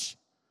want to hush.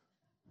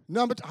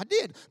 I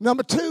did.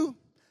 Number two,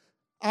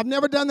 I've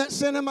never done that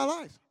sin in my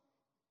life.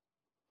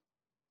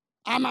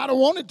 I might have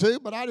wanted to,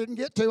 but I didn't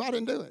get to. I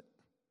didn't do it.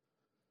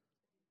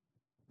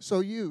 So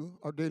you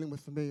are dealing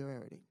with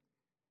familiarity.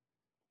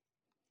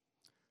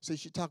 See,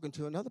 she's talking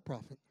to another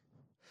prophet.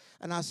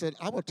 And I said,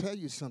 I will tell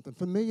you something.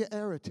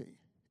 Familiarity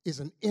is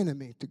an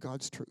enemy to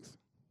God's truth.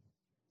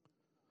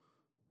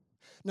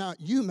 Now,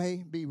 you may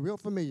be real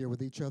familiar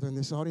with each other in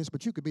this audience,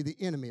 but you could be the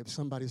enemy of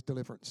somebody's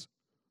deliverance.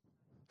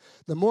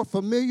 The more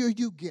familiar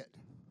you get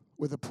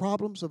with the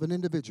problems of an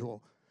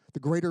individual,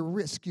 the greater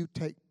risk you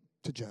take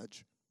to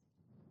judge.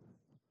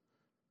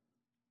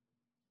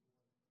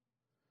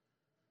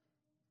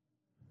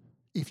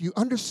 If you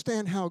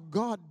understand how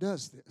God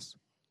does this,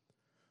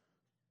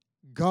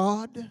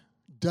 God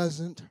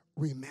doesn't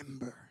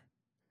remember.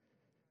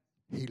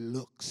 He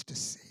looks to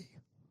see.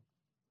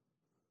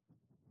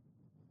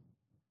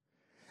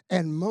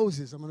 And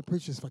Moses, I'm going to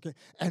preach this if I can.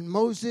 And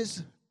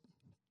Moses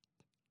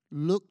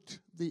looked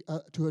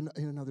in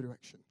another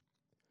direction.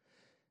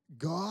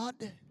 God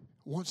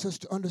wants us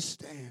to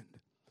understand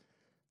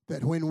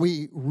that when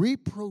we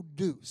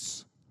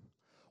reproduce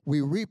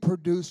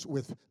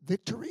with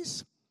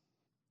victories,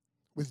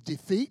 with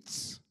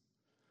defeats,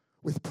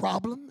 with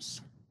problems,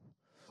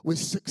 with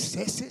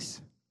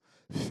successes,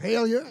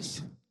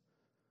 failures.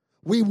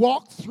 We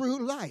walk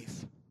through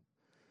life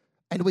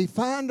and we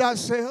find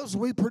ourselves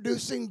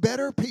reproducing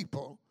better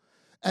people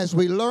as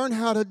we learn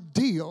how to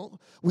deal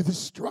with the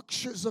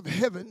structures of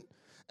heaven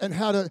and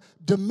how to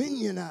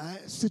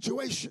dominionize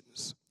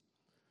situations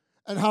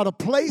and how to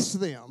place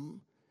them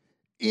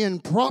in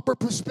proper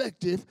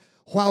perspective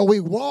while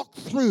we walk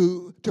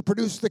through to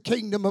produce the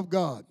kingdom of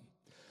God.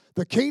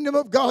 The kingdom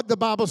of God, the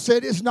Bible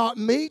said, is not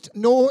meat,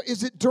 nor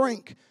is it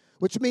drink,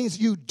 which means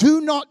you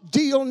do not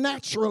deal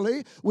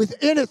naturally with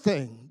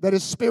anything that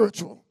is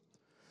spiritual.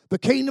 The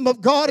kingdom of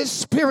God is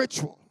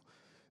spiritual.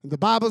 And the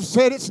Bible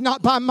said it's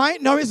not by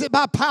might, nor is it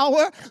by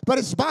power, but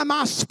it's by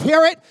my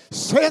spirit,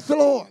 saith the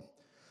Lord.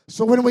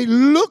 So when we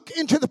look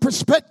into the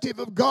perspective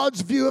of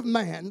God's view of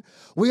man,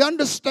 we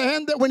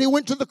understand that when he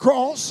went to the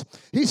cross,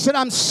 he said,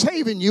 I'm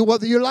saving you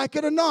whether you like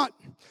it or not.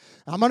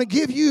 I'm going to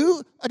give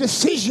you a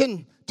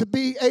decision to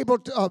be able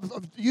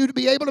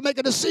to make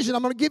a decision.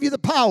 I'm going to give you the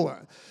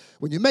power.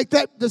 When you make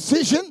that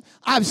decision,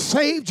 I've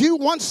saved you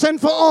once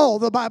and for all,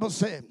 the Bible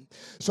said.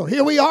 So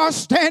here we are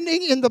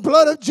standing in the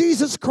blood of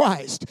Jesus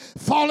Christ,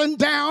 falling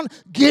down,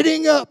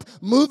 getting up,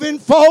 moving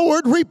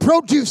forward,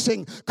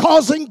 reproducing,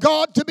 causing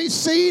God to be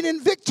seen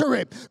in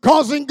victory,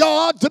 causing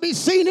God to be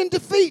seen in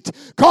defeat,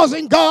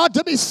 causing God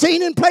to be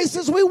seen in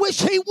places we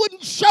wish he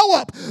wouldn't show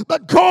up.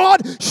 But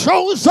God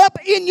shows up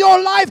in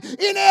your life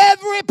in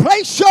every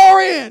place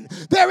you're in.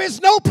 There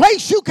is no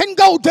place you can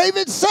go.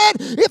 David said,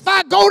 if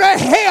I go to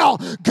hell,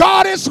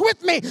 God is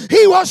with me.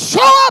 He will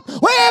show up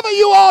wherever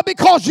you are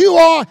because you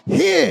are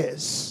his.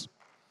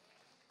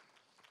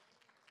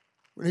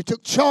 When he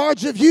took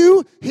charge of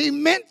you, he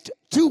meant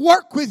to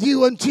work with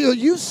you until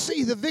you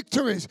see the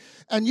victories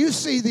and you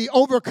see the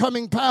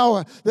overcoming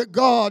power that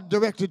God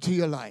directed to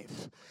your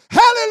life.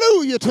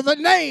 Hallelujah to the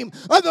name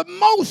of the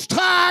Most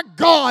High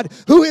God,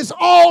 who is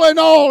all in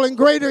all, and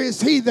greater is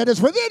he that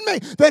is within me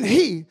than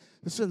he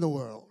that's in the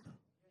world.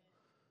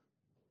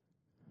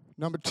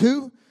 Number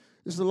two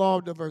is the law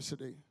of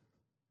diversity.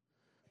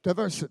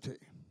 Diversity.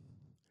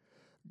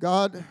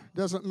 God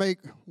doesn't make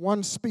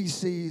one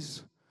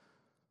species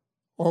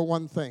or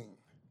one thing.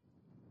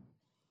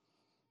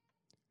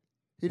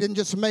 He didn't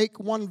just make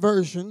one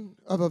version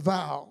of a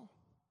vowel,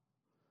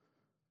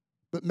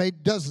 but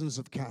made dozens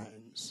of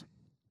kinds,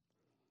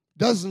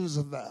 dozens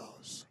of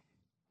vowels.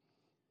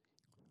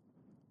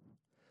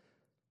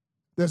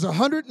 There's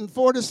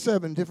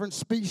 147 different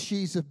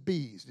species of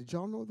bees. Did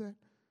y'all know that?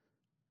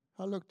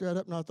 I looked that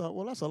up and I thought,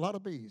 well, that's a lot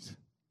of bees.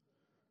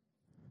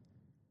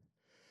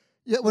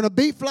 Yet when a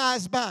bee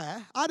flies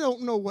by, I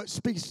don't know what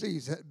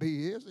species that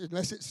bee is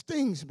unless it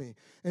stings me,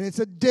 and it's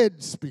a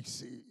dead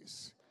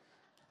species.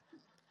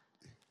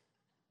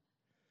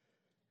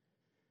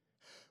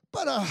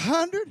 But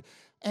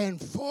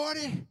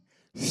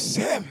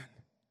 147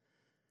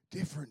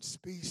 different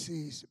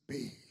species of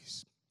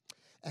bees.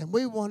 And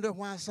we wonder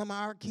why some of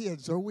our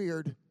kids are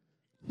weird.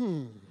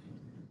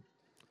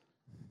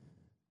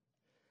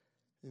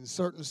 In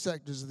certain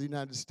sectors of the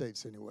United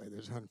States, anyway,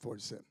 there's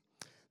 147.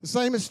 The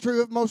same is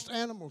true of most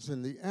animals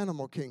in the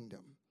animal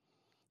kingdom.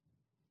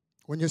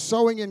 When you're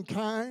sowing in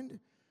kind,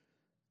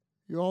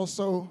 you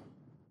also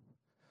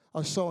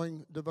are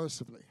sowing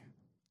diversity.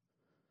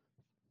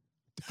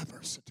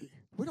 Diversity.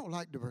 We don't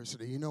like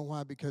diversity. You know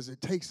why? Because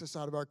it takes us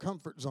out of our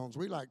comfort zones.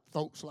 We like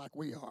folks like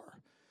we are.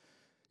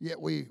 Yet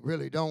we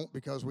really don't,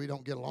 because we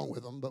don't get along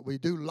with them, but we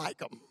do like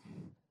them.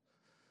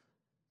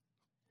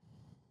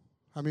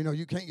 I mean, no,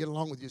 you can't get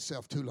along with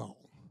yourself too long.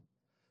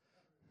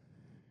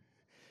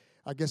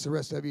 I guess the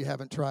rest of you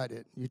haven't tried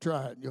it. You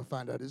try it, and you'll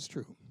find out it's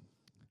true.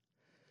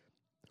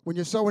 When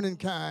you're sowing in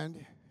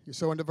kind, you're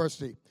sowing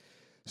diversity.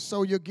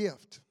 Sow your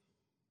gift.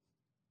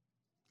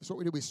 That's what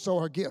we do. We sow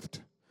our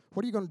gift.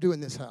 What are you going to do in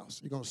this house?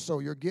 You're going to sow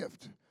your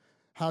gift.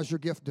 How's your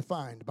gift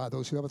defined? By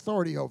those who have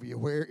authority over you.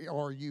 Where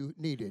are you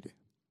needed?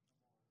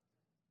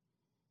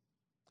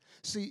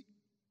 See,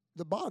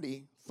 the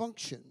body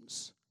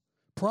functions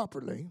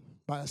properly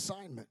by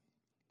assignment,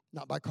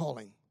 not by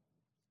calling.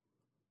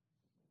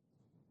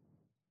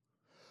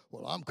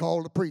 Well, I'm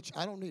called to preach.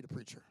 I don't need a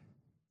preacher.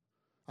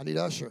 I need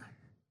an usher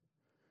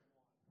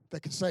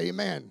that can say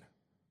amen.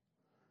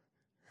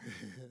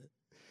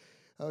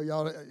 Oh,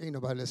 y'all, ain't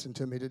nobody listening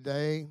to me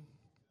today.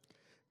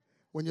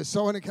 When you're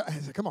sowing,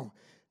 come on.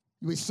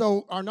 We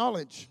sow our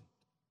knowledge,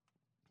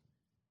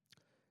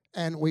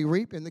 and we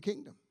reap in the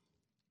kingdom.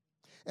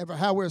 Ever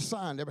how we're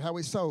assigned, ever how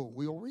we sow,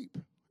 we will reap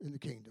in the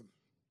kingdom.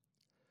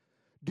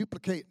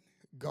 Duplicate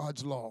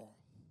God's law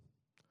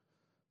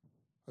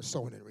of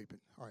sowing and reaping.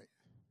 All right.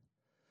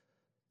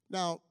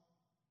 Now,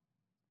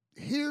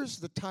 here's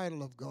the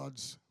title of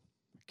God's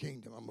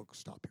kingdom. I'm going to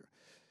stop here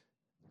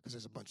because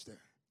there's a bunch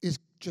there. Is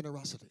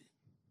generosity.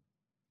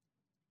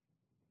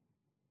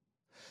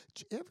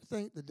 Did you ever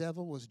think the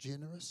devil was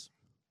generous?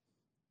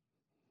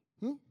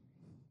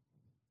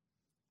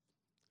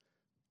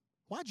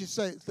 Why'd you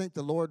think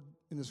the Lord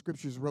in the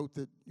scriptures wrote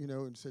that,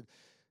 and said,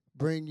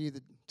 bring ye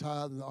the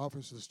tithe and the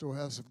offerings to the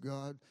storehouse of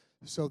God,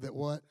 so that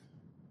what?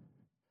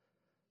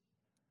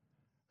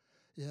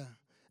 Yeah.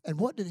 And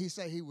what did he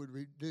say he would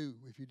do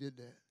if you did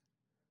that?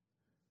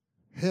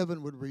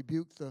 Heaven would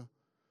rebuke the...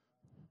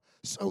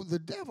 So the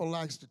devil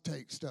likes to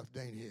take stuff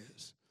that ain't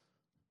his.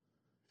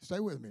 Stay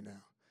with me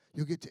now.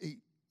 You'll get to eat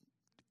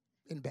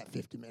in about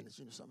 50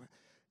 minutes, something.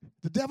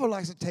 The devil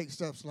likes to take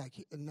stuff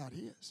like not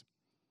his.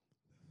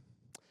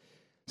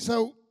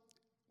 So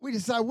we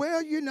decide,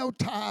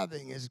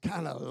 tithing is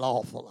kind of a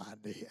lawful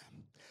idea.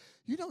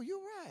 You're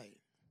right.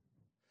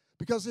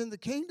 Because in the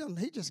kingdom,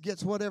 he just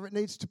gets whatever it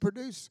needs to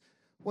produce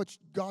what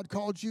God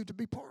called you to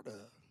be part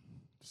of.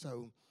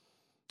 So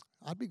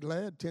I'd be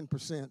glad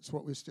 10% is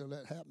what we still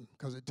let happen,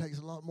 because it takes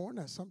a lot more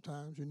than that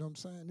sometimes, you know what I'm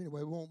saying?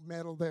 Anyway, we won't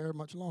meddle there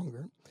much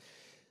longer.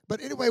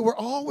 But anyway, we're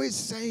always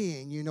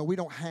saying, we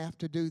don't have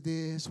to do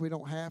this, we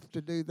don't have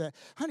to do that.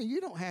 Honey,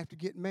 you don't have to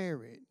get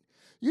married.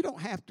 You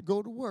don't have to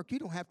go to work. You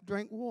don't have to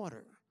drink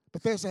water.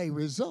 But there's a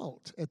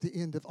result at the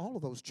end of all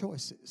of those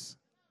choices.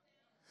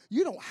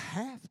 You don't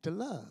have to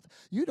love.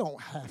 You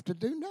don't have to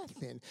do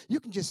nothing.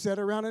 You can just sit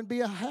around and be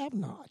a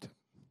have-not.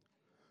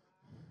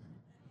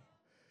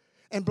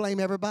 And blame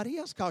everybody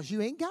else because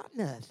you ain't got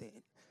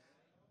nothing.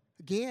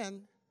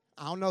 Again,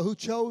 I don't know who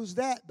chose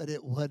that, but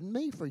it wasn't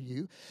me for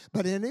you.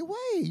 But anyway,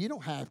 you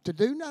don't have to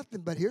do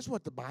nothing. But here's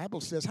what the Bible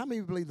says. How many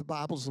of you believe the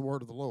Bible's the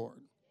word of the Lord?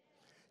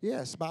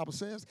 Yes, the Bible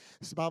says.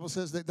 The Bible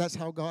says that that's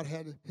how God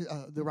had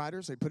the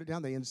writers. They put it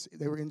down.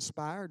 They were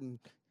inspired, and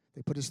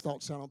they put his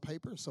thoughts down on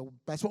paper. So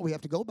that's what we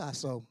have to go by.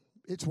 So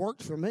it's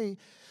worked for me.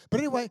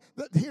 But anyway,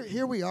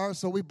 here we are.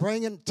 So we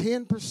bring in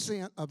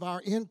 10% of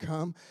our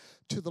income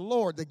to the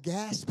Lord. The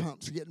gas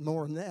pumps are getting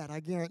more than that, I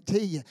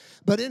guarantee you.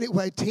 But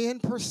anyway,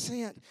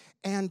 10%.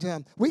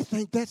 And we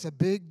think that's a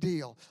big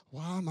deal.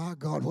 Why, my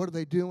God, what are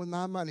they doing with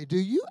my money? Do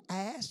you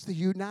ask the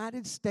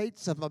United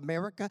States of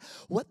America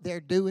what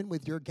they're doing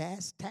with your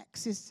gas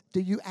taxes? Do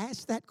you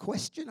ask that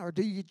question, or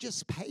do you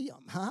just pay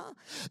them, huh?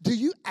 Do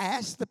you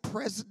ask the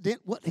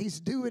president what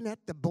he's doing at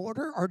the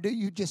border, or do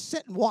you just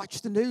sit and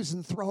watch the news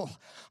and throw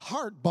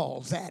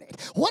hardballs at it?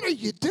 What are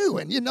you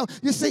doing?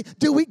 You see,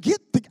 do we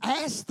get to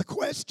ask the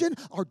question,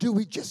 or do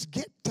we just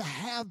get to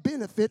have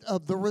benefit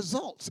of the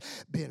results?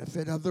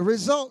 Benefit of the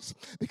results.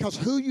 Because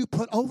who you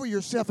put over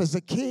yourself as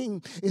a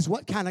king is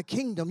what kind of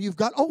kingdom you've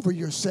got over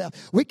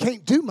yourself. We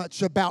can't do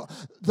much about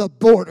the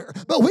border,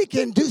 but we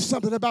can do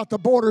something about the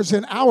borders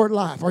in our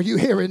life. Are you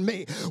hearing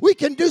me? We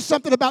can do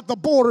something about the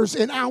borders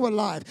in our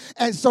life.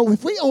 And so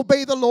if we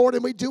obey the Lord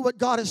and we do what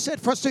God has said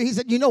for us to, he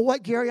said, you know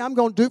what, Gary, I'm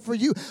going to do for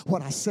you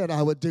what I said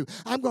I would do.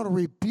 I'm going to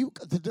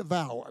rebuke the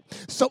devourer.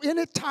 So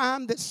any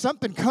time that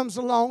something comes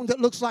along that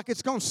looks like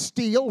it's going to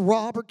steal,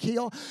 rob, or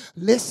kill,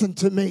 listen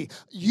to me.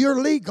 You're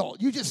legal.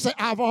 You just say,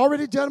 I've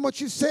already done what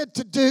you said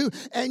to do,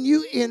 and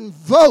you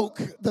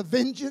invoke the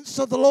vengeance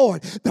of the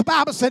Lord. The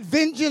Bible said,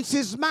 vengeance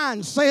is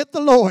mine, saith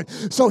the Lord.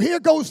 So here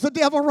goes the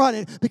devil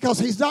running, because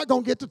he's not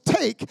going to get to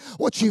take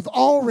what you've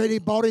already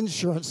bought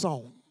insurance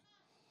on.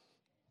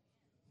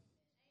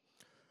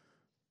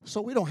 So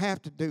we don't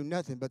have to do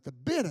nothing, but the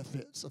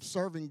benefits of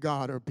serving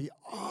God are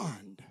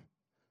beyond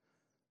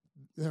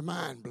They're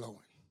mind-blowing.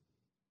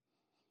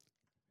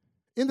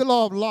 In the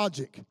law of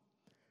logic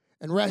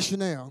and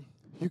rationale,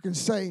 you can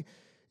say,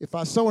 if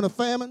I sow in a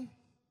famine,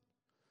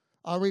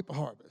 I'll reap a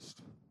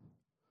harvest.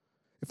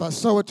 If I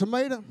sow a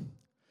tomato,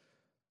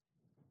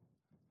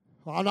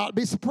 I'll not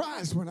be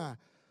surprised when I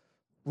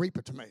reap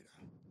a tomato.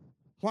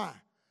 Why?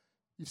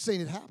 You've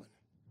seen it happen.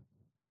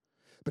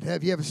 But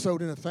have you ever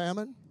sowed in a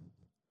famine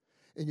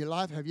in your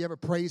life? Have you ever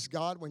praised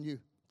God when you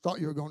thought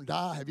you were going to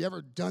die? Have you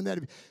ever done that?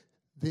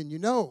 Then you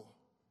know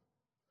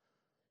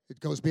it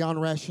goes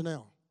beyond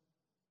rationale.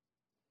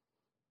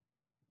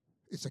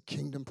 It's a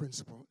kingdom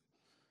principle.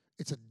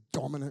 It's a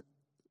dominant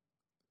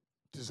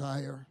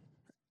desire,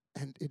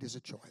 and it is a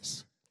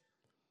choice.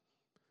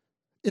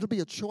 It'll be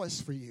a choice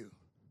for you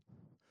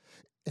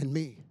and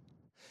me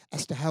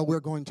as to how we're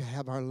going to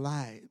have our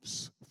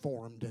lives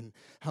formed and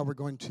how we're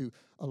going to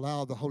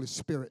allow the Holy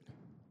Spirit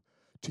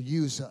to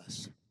use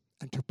us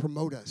and to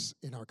promote us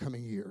in our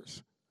coming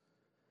years.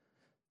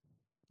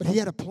 But he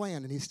had a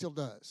plan, and he still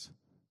does.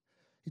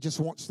 He just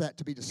wants that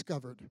to be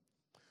discovered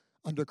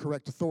under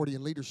correct authority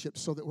and leadership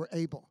so that we're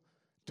able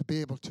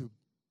to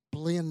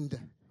blend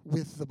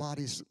with the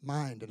body's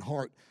mind and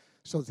heart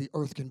so that the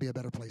earth can be a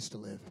better place to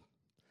live.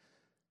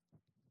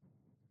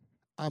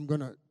 I'm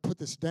going to put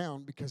this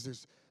down because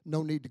there's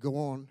no need to go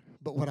on.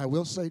 But what I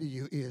will say to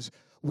you is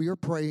we are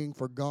praying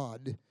for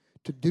God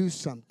to do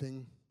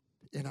something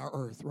in our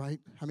earth, right?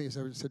 How many of us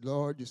ever said,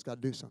 Lord, you just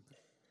got to do something?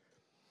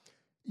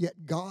 Yet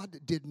God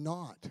did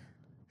not.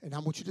 And I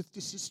want you to,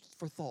 this is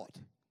for thought.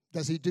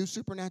 Does he do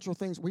supernatural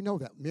things? We know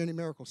that. Many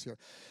miracles here.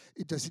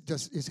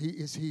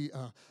 Is he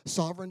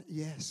sovereign?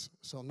 Yes.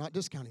 So I'm not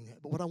discounting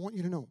that. But what I want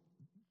you to know,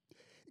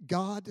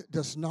 God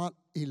does not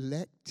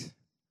elect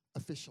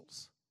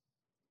officials.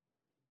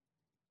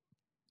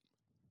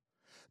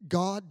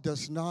 God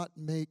does not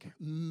make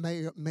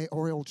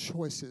mayoral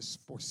choices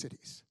for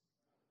cities.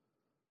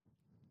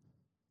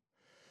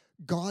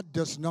 God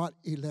does not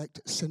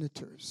elect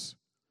senators.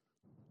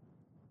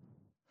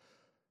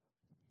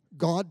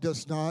 God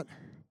does not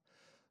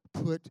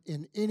put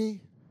in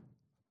any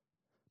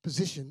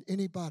position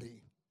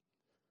anybody.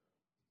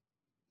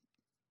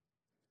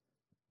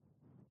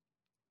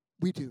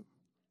 We do.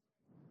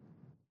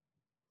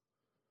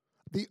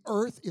 The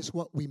earth is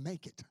what we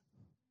make it.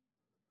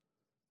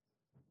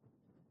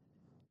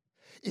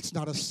 It's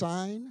not a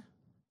sign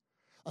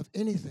of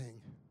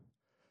anything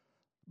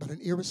but an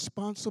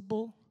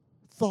irresponsible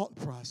thought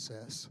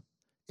process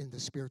in the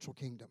spiritual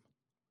kingdom.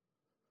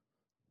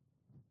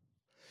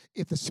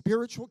 If the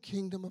spiritual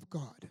kingdom of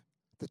God,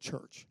 the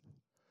church,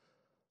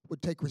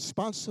 would take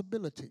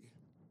responsibility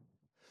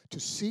to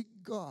seek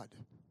God,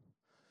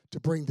 to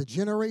bring the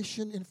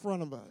generation in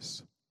front of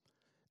us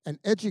and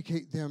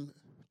educate them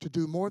to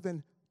do more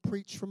than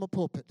preach from a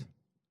pulpit,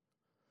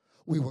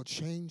 we will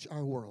change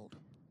our world.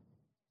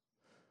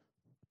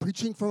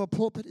 Preaching from a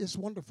pulpit is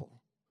wonderful,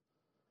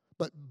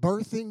 but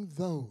birthing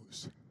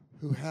those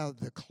who have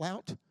the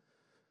clout,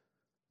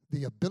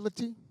 the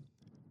ability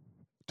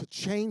to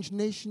change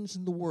nations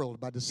in the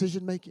world by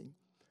decision making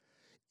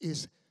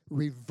is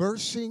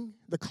reversing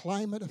the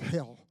climate of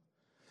hell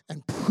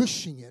and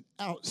pushing it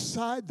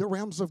outside the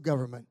realms of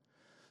government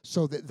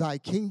so that thy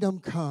kingdom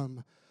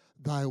come,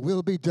 thy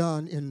will be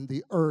done in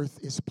the earth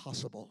is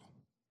possible.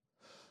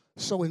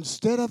 So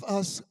instead of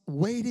us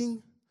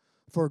waiting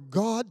for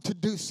God to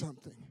do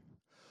something,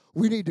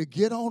 we need to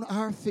get on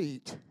our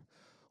feet.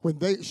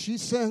 She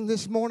sang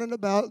this morning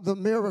about the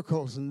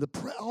miracles and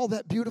all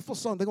that beautiful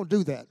song. They're going to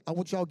do that. I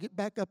want y'all to get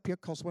back up here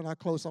because when I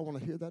close, I want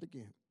to hear that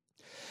again.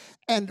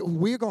 And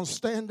we're going to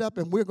stand up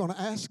and we're going to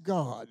ask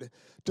God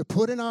to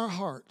put in our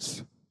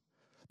hearts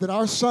that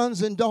our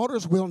sons and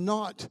daughters will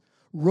not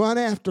run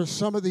after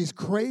some of these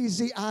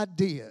crazy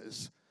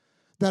ideas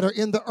that are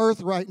in the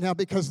earth right now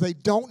because they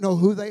don't know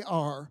who they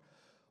are.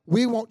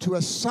 We want to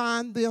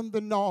assign them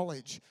the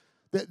knowledge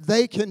that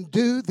they can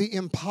do the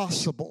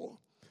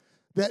impossible,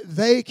 that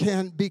they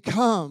can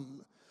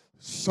become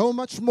so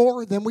much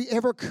more than we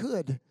ever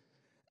could.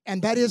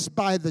 And that is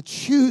by the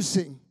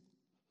choosing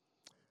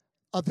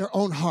of their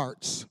own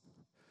hearts,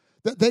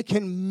 that they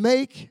can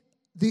make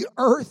the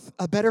earth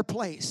a better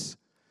place.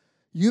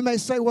 You may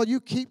say, well, you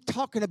keep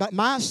talking about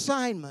my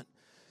assignment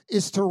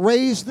is to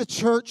raise the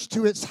church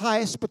to its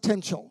highest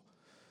potential.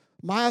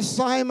 My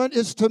assignment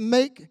is to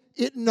make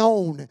it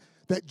known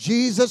that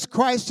Jesus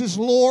Christ is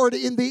Lord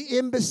in the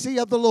embassy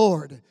of the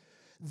Lord.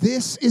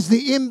 This is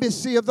the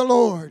embassy of the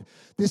Lord.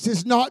 This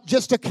is not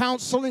just a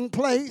counseling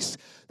place.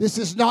 This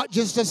is not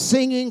just a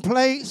singing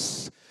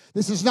place.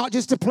 This is not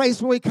just a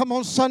place where we come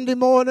on Sunday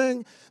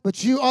morning,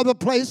 but you are the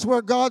place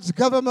where God's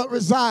government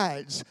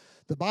resides.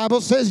 The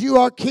Bible says you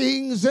are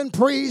kings and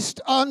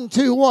priests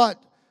unto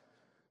what?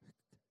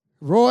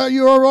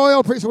 You are a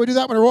royal priesthood. We do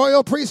that one. A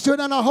royal priesthood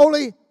and a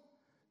holy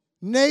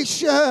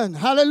nation.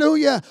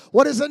 Hallelujah.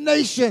 What is a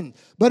nation?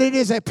 but it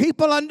is a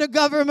people under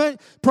government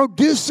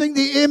producing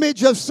the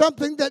image of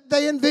something that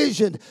they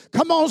envisioned.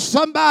 Come on,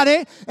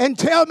 somebody, and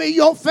tell me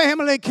your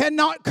family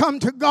cannot come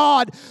to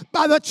God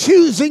by the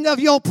choosing of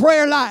your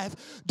prayer life.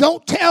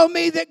 Don't tell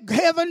me that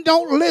heaven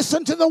don't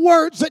listen to the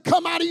words that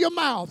come out of your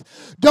mouth.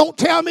 Don't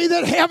tell me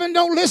that heaven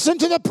don't listen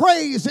to the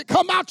praise that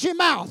come out your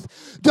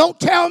mouth. Don't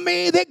tell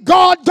me that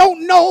God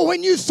don't know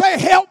when you say,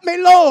 help me,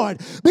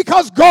 Lord,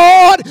 because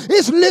God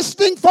is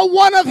listening for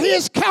one of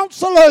his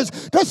counselors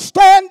to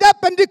stand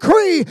up and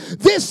decree,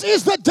 this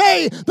is the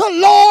day the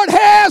Lord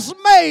has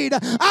made.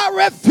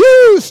 I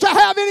refuse to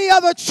have any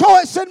other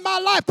choice in my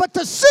life but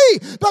to see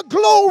the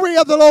glory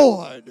of the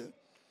Lord.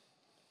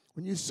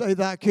 When you say,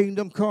 thy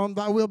kingdom come,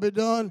 thy will be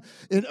done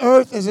in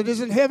earth as it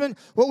is in heaven,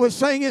 what we're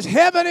saying is,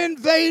 heaven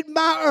invade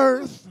my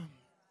earth.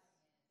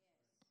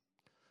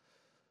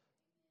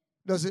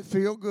 Does it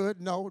feel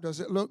good? No. Does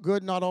it look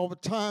good? Not all the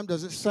time.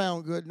 Does it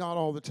sound good? Not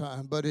all the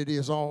time. But it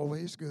is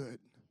always good.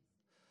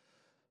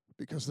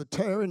 Because the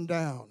tearing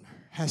down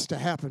has to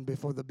happen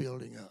before the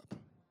building up.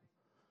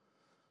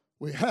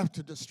 We have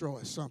to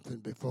destroy something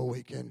before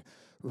we can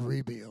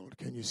rebuild.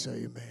 Can you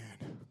say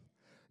amen?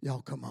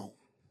 Y'all come on.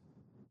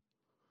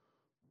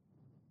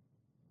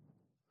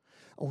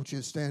 I want you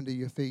to stand to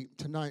your feet.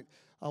 Tonight,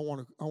 I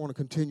want to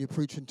continue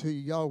preaching to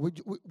you. Y'all,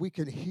 we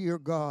can hear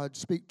God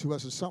speak to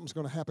us, and something's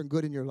going to happen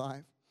good in your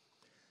life.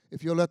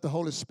 If you'll let the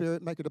Holy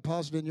Spirit make a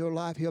deposit in your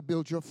life, he'll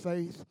build your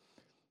faith.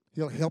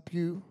 He'll help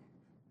you.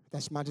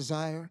 That's my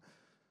desire,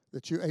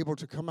 that you're able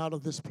to come out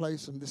of this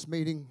place and this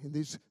meeting. In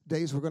these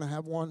days, we're going to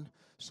have one,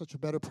 such a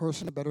better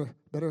person, a better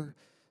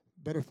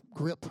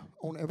grip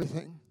on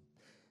everything.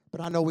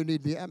 But I know we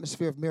need the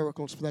atmosphere of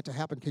miracles for that to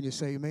happen. Can you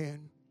say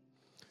amen?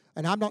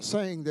 And I'm not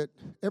saying that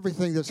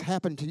everything that's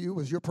happened to you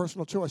was your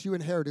personal choice. You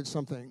inherited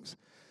some things.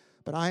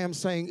 But I am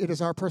saying it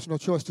is our personal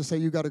choice to say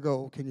you got to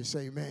go. Can you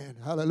say amen?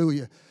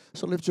 Hallelujah.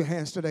 So lift your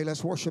hands today.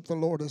 Let's worship the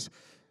Lord as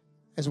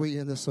we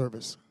end this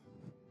service.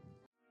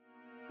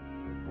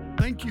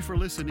 Thank you for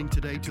listening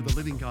today to the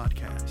Living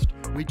Godcast.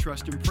 We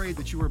trust and pray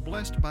that you are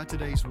blessed by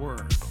today's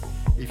word.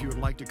 If you would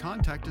like to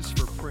contact us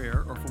for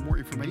prayer or for more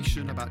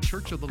information about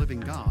Church of the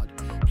Living God,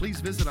 please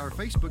visit our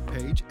Facebook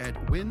page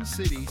at Win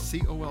City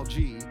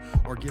COLG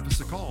or give us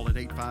a call at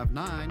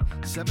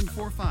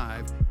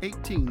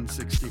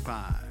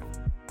 859-745-1865.